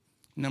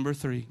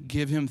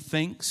 give him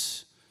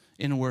thanks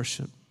in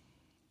worship.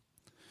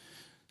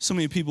 So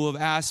many people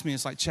have asked me,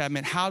 it's like, Chad,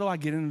 man, how do I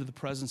get into the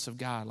presence of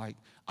God? Like,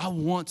 I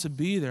want to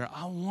be there.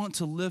 I want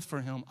to live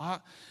for him.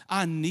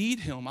 I need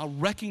him. I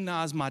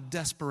recognize my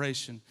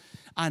desperation.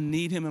 I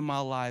need him in my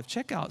life.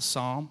 Check out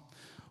Psalm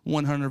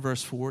 100,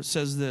 verse 4. It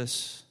says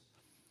this,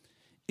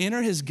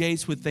 enter his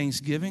gates with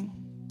thanksgiving.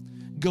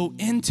 Go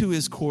into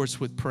his courts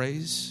with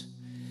praise.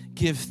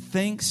 Give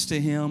thanks to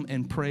him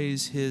and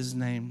praise his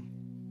name.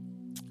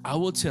 I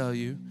will tell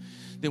you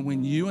that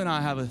when you and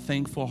I have a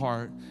thankful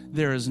heart,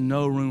 there is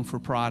no room for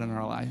pride in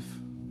our life.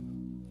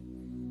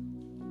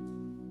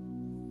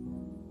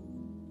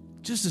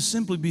 Just to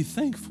simply be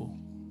thankful.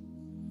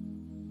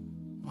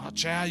 Well,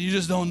 Chad, you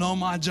just don't know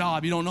my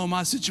job. You don't know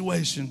my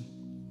situation.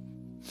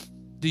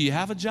 Do you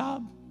have a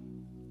job?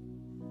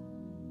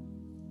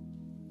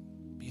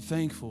 Be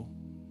thankful.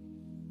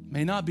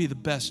 May not be the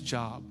best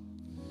job,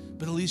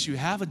 but at least you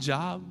have a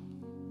job.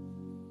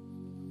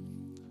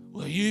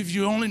 Well, if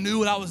you only knew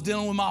what I was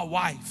dealing with my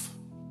wife.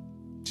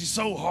 She's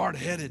so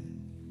hard-headed.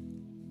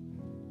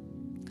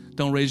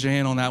 Don't raise your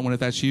hand on that one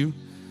if that's you.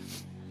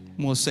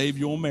 I'm going to save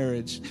your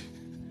marriage.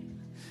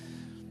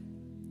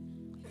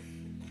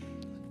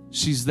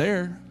 She's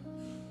there.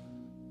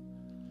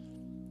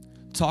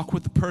 Talk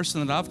with the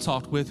person that I've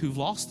talked with who've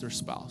lost their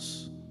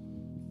spouse.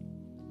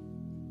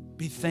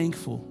 Be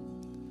thankful.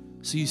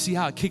 So you see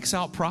how it kicks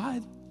out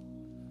pride?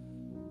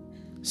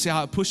 See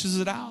how it pushes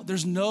it out?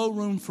 There's no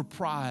room for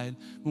pride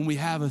when we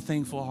have a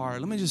thankful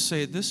heart. Let me just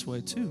say it this way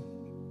too.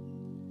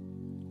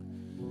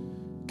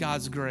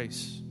 God's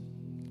grace.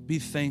 Be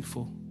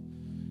thankful.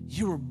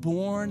 You were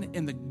born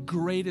in the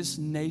greatest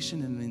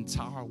nation in the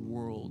entire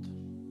world.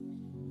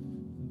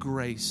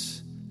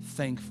 Grace,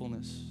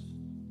 thankfulness.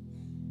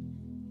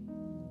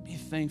 Be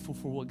thankful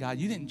for what God,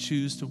 you didn't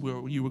choose to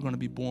where you were going to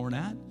be born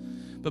at,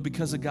 but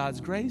because of God's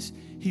grace,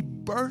 he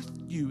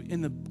birthed you in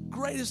the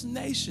greatest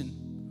nation.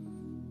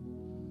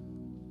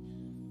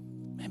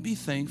 Man, be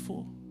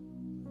thankful.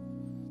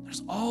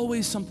 There's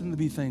always something to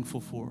be thankful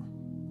for.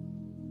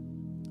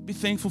 Be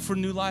thankful for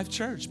New Life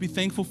Church. Be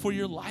thankful for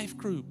your life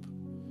group.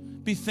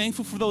 Be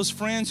thankful for those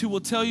friends who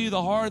will tell you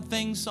the hard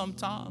things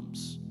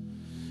sometimes.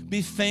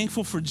 Be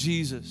thankful for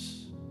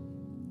Jesus.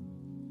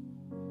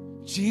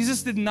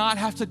 Jesus did not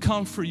have to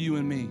come for you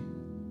and me.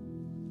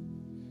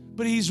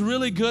 But he's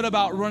really good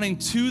about running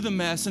to the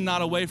mess and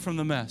not away from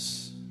the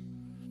mess.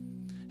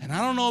 And I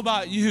don't know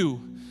about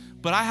you,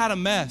 but I had a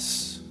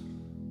mess.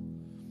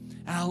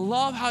 And I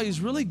love how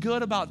he's really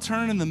good about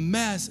turning the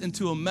mess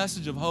into a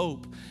message of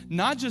hope.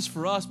 Not just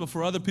for us, but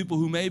for other people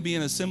who may be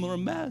in a similar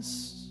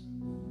mess.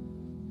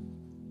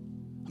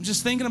 I'm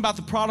just thinking about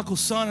the prodigal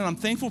son, and I'm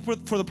thankful for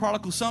the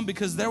prodigal son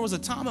because there was a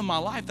time in my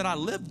life that I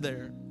lived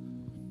there.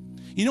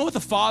 You know what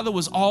the father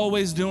was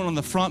always doing on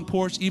the front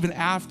porch, even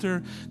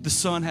after the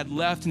son had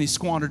left and he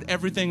squandered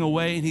everything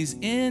away, and he's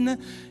in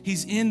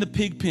the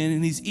pig pen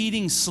and he's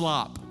eating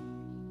slop.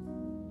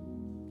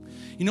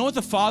 You know what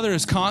the father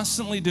is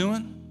constantly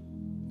doing?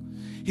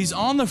 He's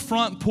on the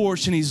front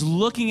porch and he's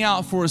looking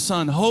out for his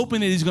son,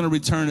 hoping that he's going to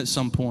return at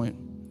some point.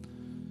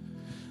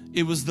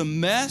 It was the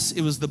mess,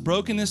 it was the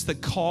brokenness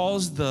that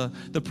caused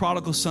the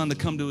prodigal son to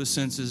come to his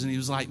senses. And he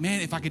was like,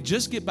 man, if I could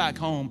just get back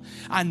home,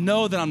 I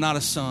know that I'm not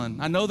a son.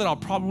 I know that I'll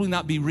probably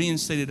not be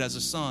reinstated as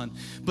a son.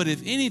 But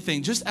if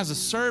anything, just as a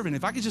servant,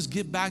 if I could just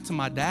get back to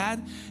my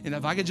dad, and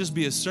if I could just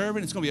be a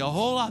servant, it's going to be a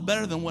whole lot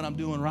better than what I'm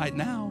doing right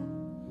now.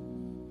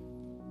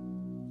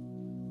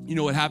 You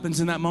know what happens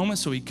in that moment?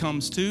 So he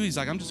comes to, he's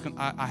like,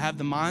 I have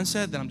the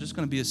mindset that I'm just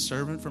going to be a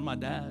servant for my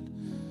dad.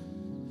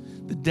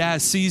 The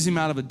dad sees him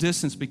out of a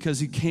distance because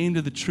he came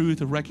to the truth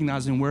of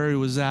recognizing where he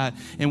was at,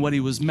 and what he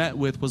was met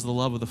with was the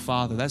love of the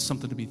Father. That's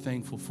something to be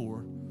thankful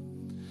for.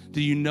 Do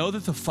you know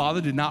that the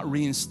Father did not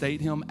reinstate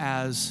him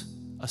as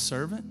a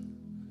servant?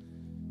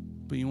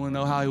 But you want to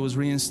know how he was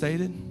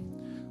reinstated?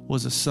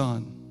 Was a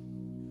son.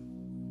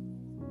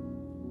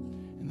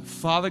 And the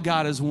Father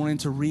God is wanting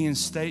to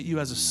reinstate you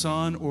as a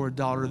son or a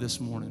daughter this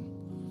morning.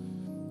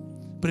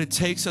 But it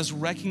takes us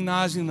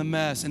recognizing the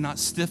mess and not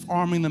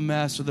stiff-arming the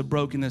mess or the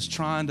brokenness,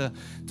 trying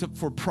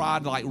for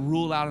pride to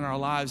rule out in our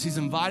lives. He's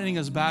inviting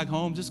us back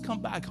home. Just come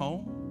back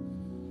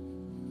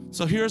home.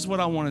 So here's what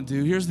I want to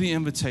do. Here's the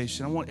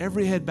invitation. I want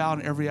every head bowed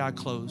and every eye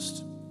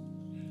closed.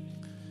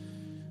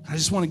 I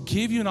just want to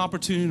give you an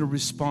opportunity to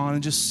respond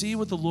and just see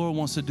what the Lord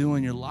wants to do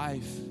in your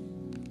life.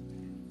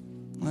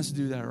 Let's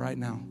do that right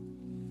now.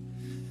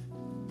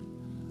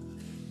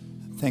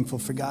 I'm thankful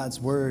for God's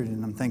word,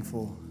 and I'm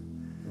thankful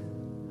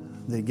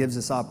that he gives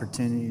us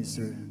opportunities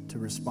to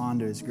respond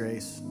to his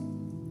grace.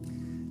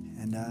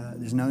 And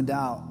there's no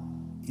doubt,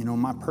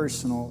 my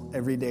personal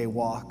everyday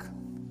walk,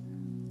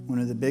 one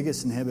of the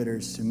biggest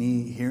inhibitors to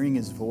me hearing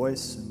his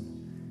voice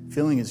and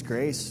feeling his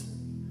grace,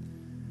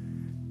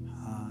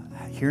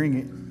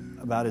 hearing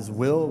about his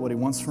will, what he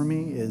wants for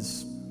me,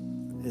 is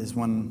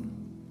when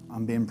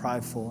I'm being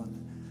prideful.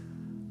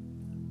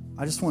 And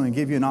I just want to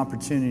give you an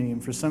opportunity,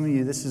 and for some of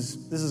you, this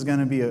is going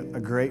to be a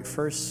great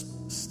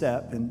first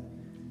step and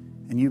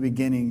you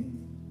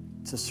beginning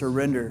to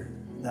surrender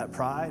that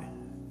pride,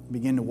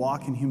 begin to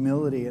walk in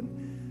humility.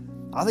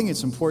 And I think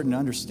it's important to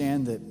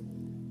understand that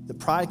the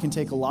pride can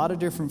take a lot of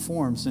different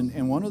forms.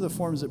 And one of the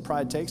forms that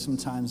pride takes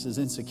sometimes is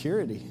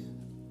insecurity.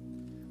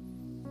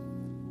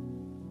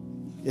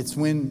 It's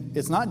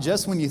not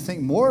just when you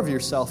think more of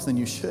yourself than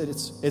you should.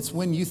 It's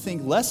when you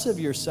think less of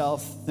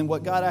yourself than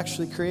what God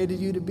actually created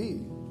you to be.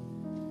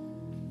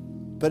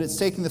 But it's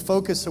taking the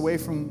focus away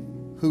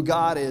from who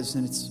God is,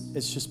 and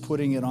it's just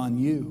putting it on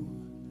you.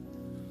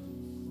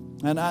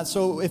 And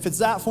so if it's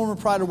that form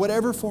of pride or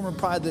whatever form of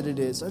pride that it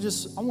is,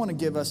 I want to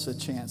give us a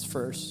chance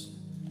first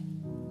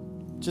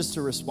just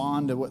to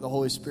respond to what the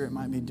Holy Spirit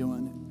might be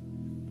doing.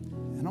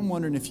 And I'm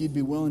wondering if you'd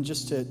be willing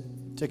just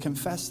to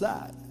confess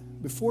that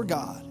before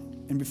God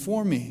and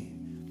before me.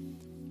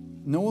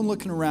 No one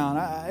looking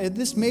around.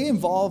 This may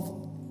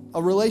involve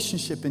a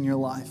relationship in your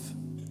life.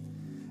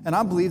 And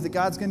I believe that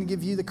God's going to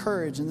give you the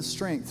courage and the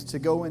strength to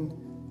go and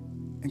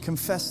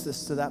confess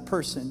this to that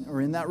person or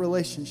in that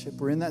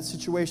relationship or in that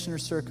situation or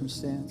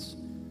circumstance.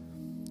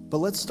 But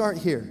let's start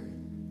here.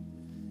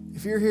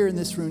 If you're here in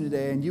this room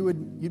today and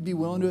you'd be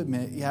willing to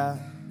admit, yeah,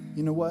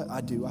 you know what?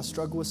 I do. I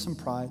struggle with some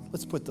pride.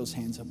 Let's put those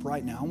hands up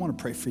right now. I want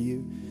to pray for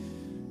you.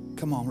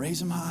 Come on, raise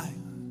them high.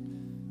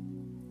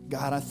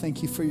 God, I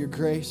thank you for your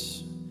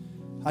grace.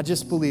 I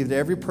just believe that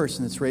every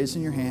person that's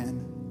raising your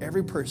hand,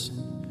 every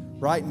person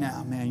right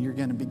now, man, you're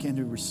going to begin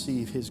to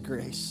receive his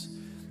grace.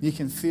 You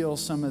can feel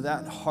some of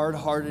that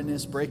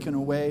hard-heartedness breaking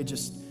away.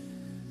 Just,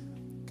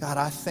 God,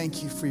 I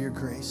thank you for your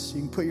grace.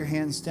 You can put your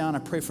hands down. I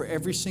pray for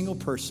every single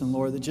person,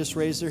 Lord, that just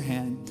raised their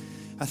hand.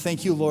 I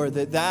thank you, Lord,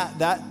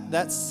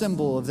 that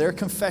symbol of their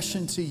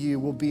confession to you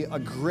will be a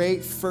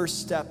great first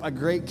step, a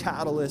great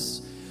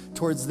catalyst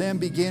towards them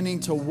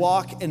beginning to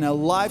walk in a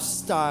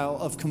lifestyle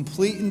of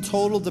complete and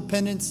total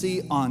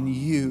dependency on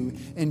you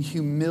and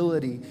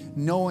humility,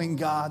 knowing,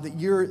 God, that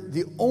you're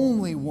the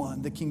only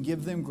one that can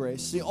give them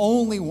grace, the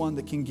only one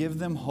that can give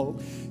them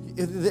hope.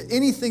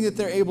 Anything that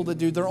they're able to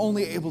do, they're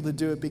only able to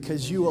do it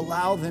because you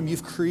allow them,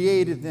 you've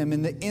created them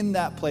in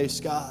that place,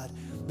 God.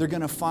 They're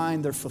going to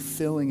find their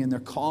fulfilling and their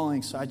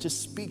calling. So I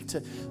just speak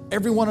to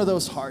every one of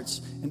those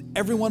hearts and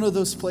every one of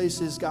those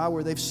places, God,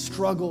 where they've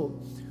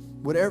struggled,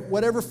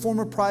 whatever form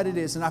of pride it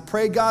is. And I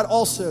pray, God,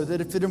 also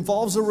that if it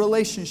involves a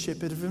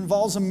relationship, if it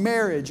involves a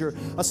marriage or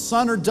a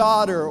son or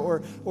daughter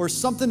or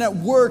something at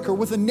work or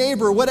with a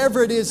neighbor,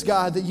 whatever it is,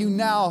 God, that you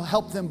now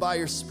help them by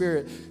your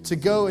Spirit to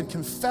go and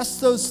confess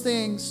those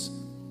things,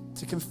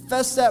 to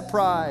confess that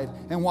pride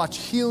and watch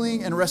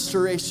healing and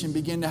restoration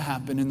begin to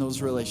happen in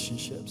those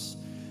relationships.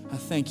 I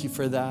thank you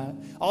for that.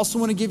 I also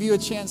want to give you a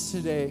chance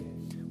today.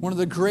 One of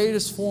the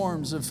greatest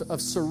forms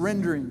of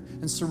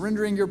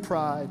surrendering your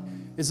pride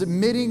is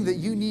admitting that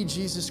you need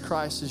Jesus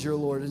Christ as your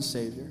Lord and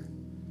Savior.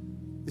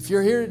 If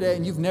you're here today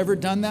and you've never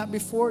done that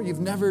before, you've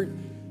never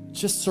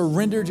just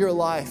surrendered your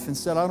life and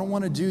said, I don't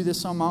want to do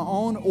this on my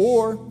own,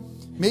 or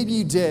maybe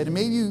you did.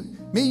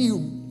 Maybe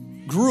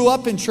you grew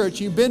up in church,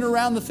 you've been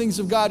around the things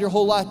of God your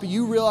whole life, but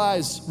you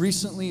realize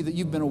recently that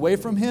you've been away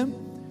from Him.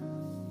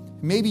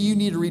 Maybe you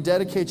need to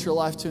rededicate your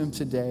life to Him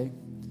today.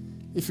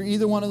 If you're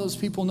either one of those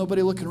people,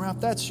 nobody looking around,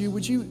 if that's you,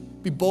 would you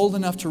be bold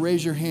enough to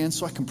raise your hand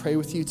so I can pray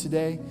with you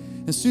today?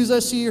 As soon as I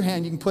see your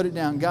hand, you can put it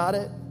down. Got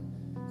it?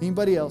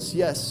 Anybody else?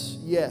 Yes,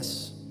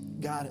 yes.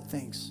 Got it,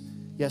 thanks.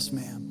 Yes,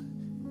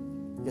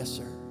 ma'am. Yes,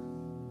 sir.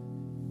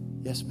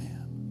 Yes,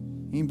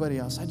 ma'am. Anybody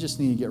else? I just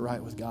need to get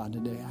right with God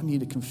today. I need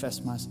to confess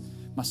my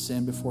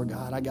sin before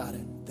God. I got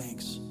it,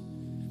 thanks.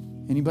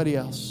 Anybody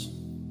else?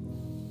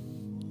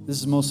 This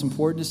is the most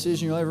important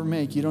decision you'll ever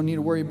make. You don't need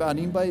to worry about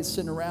anybody that's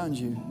sitting around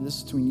you. This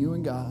is between you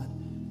and God.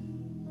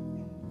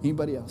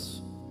 Anybody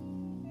else?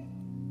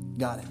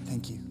 Got it.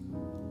 Thank you.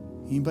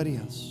 Anybody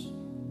else?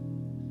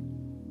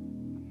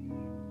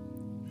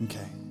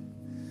 Okay.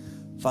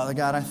 Father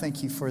God, I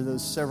thank you for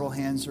those several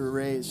hands that were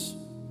raised.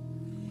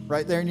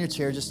 Right there in your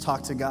chair, just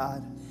talk to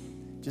God.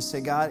 Just say,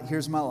 God,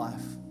 here's my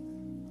life.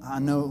 I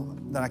know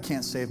that I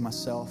can't save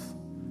myself.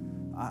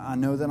 I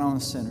know that I'm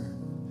a sinner.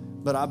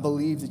 But I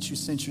believe that you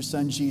sent your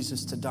son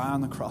Jesus to die on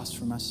the cross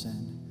for my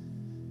sin.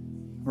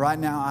 Right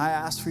now, I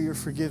ask for your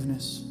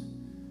forgiveness.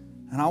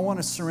 And I want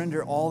to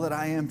surrender all that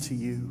I am to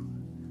you.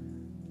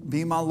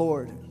 Be my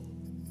Lord.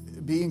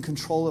 Be in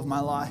control of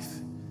my life.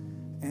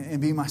 And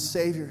be my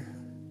Savior.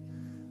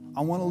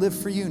 I want to live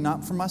for you,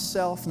 not for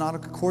myself, not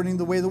according to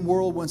the way the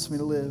world wants me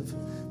to live.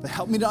 But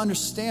help me to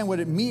understand what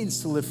it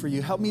means to live for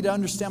you. Help me to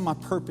understand my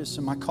purpose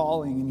and my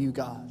calling in you,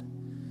 God.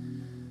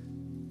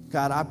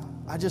 God,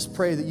 I just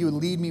pray that you would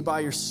lead me by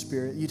your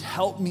Spirit. You'd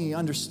help me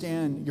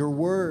understand your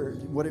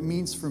word, what it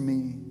means for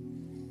me.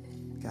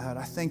 God,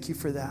 I thank you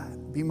for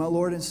that. Be my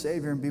Lord and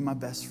Savior and be my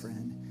best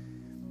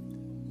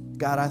friend.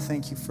 God, I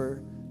thank you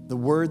for the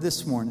word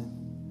this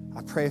morning.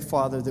 I pray,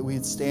 Father, that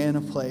we'd stay in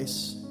a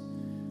place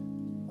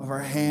of our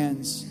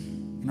hands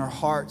and our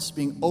hearts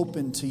being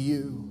open to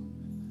you,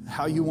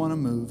 how you want to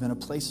move, in a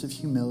place of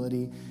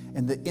humility,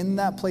 and that in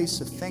that place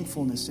of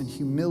thankfulness and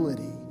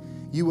humility,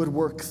 you would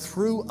work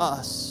through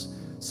us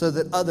so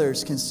that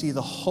others can see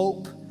the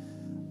hope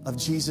of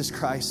Jesus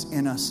Christ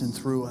in us and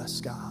through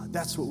us, God.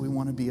 That's what we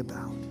want to be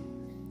about.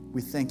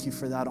 We thank you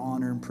for that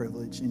honor and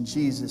privilege. In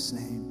Jesus'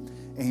 name,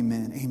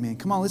 amen. Amen.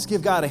 Come on, let's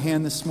give God a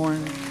hand this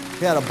morning.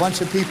 We had a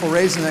bunch of people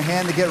raising their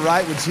hand to get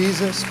right with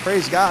Jesus.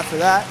 Praise God for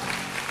that.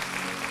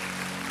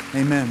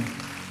 Amen.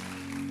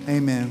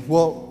 Amen.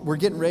 Well, we're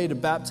getting ready to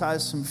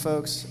baptize some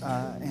folks,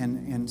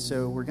 and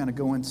so we're going to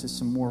go into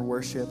some more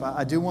worship.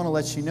 I do want to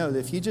let you know that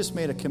if you just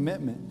made a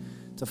commitment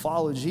to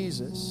follow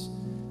Jesus,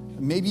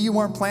 maybe you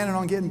weren't planning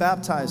on getting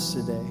baptized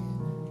today,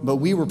 but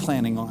we were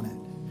planning on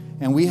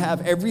it. And we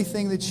have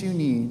everything that you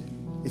need.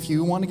 If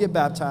you want to get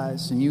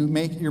baptized and you're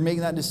making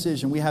that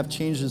decision, we have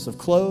changes of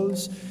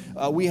clothes.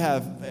 We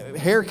have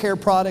hair care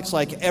products,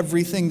 like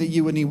everything that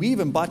you would need. We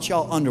even bought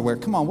y'all underwear.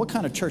 Come on, what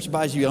kind of church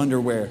buys you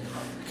underwear?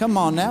 Come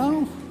on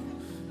now.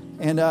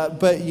 And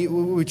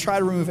we try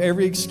to remove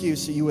every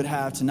excuse that you would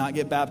have to not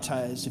get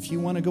baptized. If you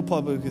want to go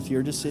public with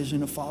your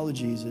decision to follow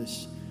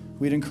Jesus,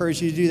 we'd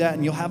encourage you to do that.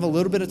 And you'll have a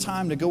little bit of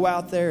time to go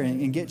out there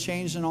and get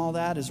changed and all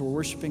that as we're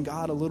worshiping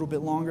God a little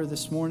bit longer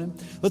this morning.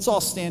 Let's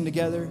all stand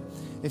together,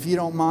 if you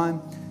don't mind.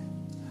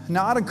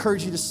 Now, I'd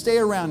encourage you to stay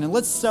around and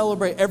let's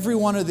celebrate every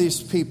one of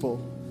these people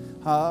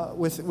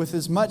with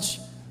as much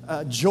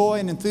joy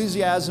and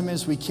enthusiasm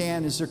as we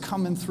can as they're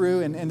coming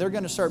through, and they're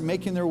going to start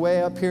making their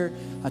way up here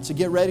to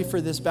get ready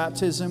for this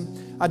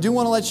baptism. I do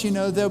want to let you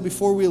know, though,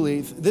 before we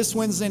leave, this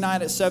Wednesday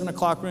night at 7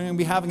 o'clock, we're going to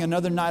be having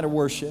another night of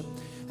worship.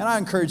 And I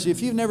encourage you,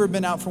 if you've never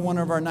been out for one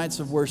of our nights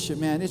of worship,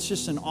 man, it's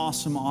just an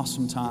awesome,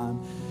 awesome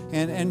time.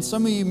 And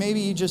some of you,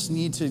 maybe you just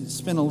need to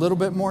spend a little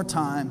bit more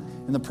time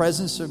in the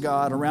presence of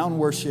God around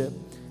worship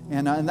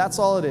And that's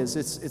all it is.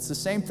 It's the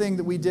same thing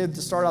that we did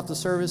to start off the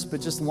service,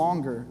 but just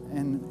longer.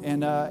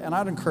 And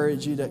I'd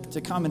encourage you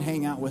to come and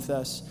hang out with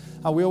us.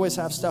 We always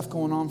have stuff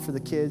going on for the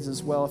kids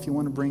as well if you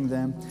want to bring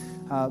them.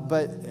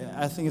 But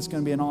I think it's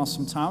going to be an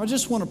awesome time. I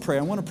just want to pray.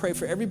 I want to pray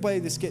for everybody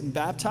that's getting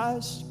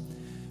baptized.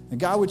 And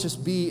God would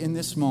just be in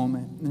this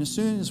moment. And as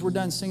soon as we're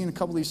done singing a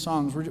couple of these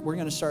songs, we're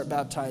going to start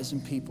baptizing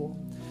people.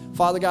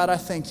 Father God, I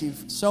thank you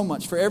so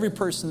much for every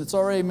person that's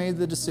already made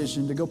the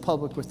decision to go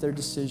public with their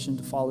decision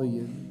to follow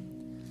you.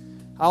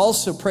 I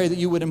also pray that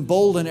you would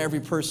embolden every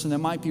person that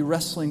might be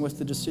wrestling with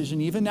the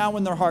decision, even now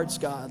in their hearts,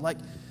 God. Like,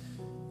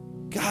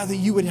 God, that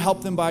you would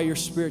help them by your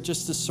Spirit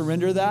just to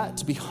surrender that,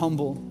 to be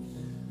humble,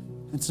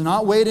 and to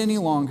not wait any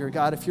longer.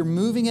 God, if you're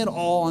moving it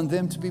all on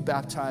them to be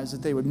baptized,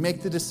 that they would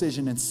make the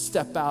decision and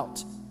step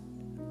out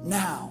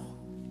now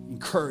in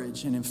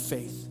courage and in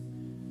faith.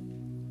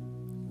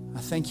 I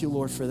thank you,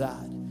 Lord, for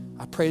that.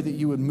 I pray that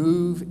you would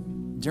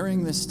move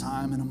during this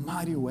time in a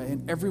mighty way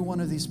in every one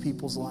of these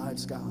people's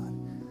lives, God.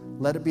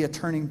 Let it be a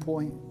turning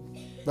point.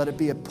 Let it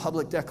be a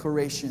public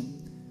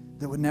declaration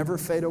that would never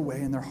fade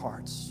away in their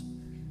hearts.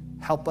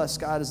 Help us,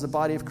 God, as the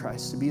body of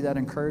Christ, to be that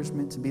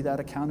encouragement, to be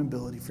that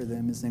accountability for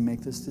them as they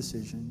make this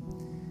decision.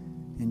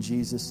 In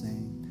Jesus'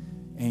 name,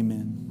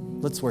 amen.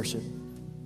 Let's worship.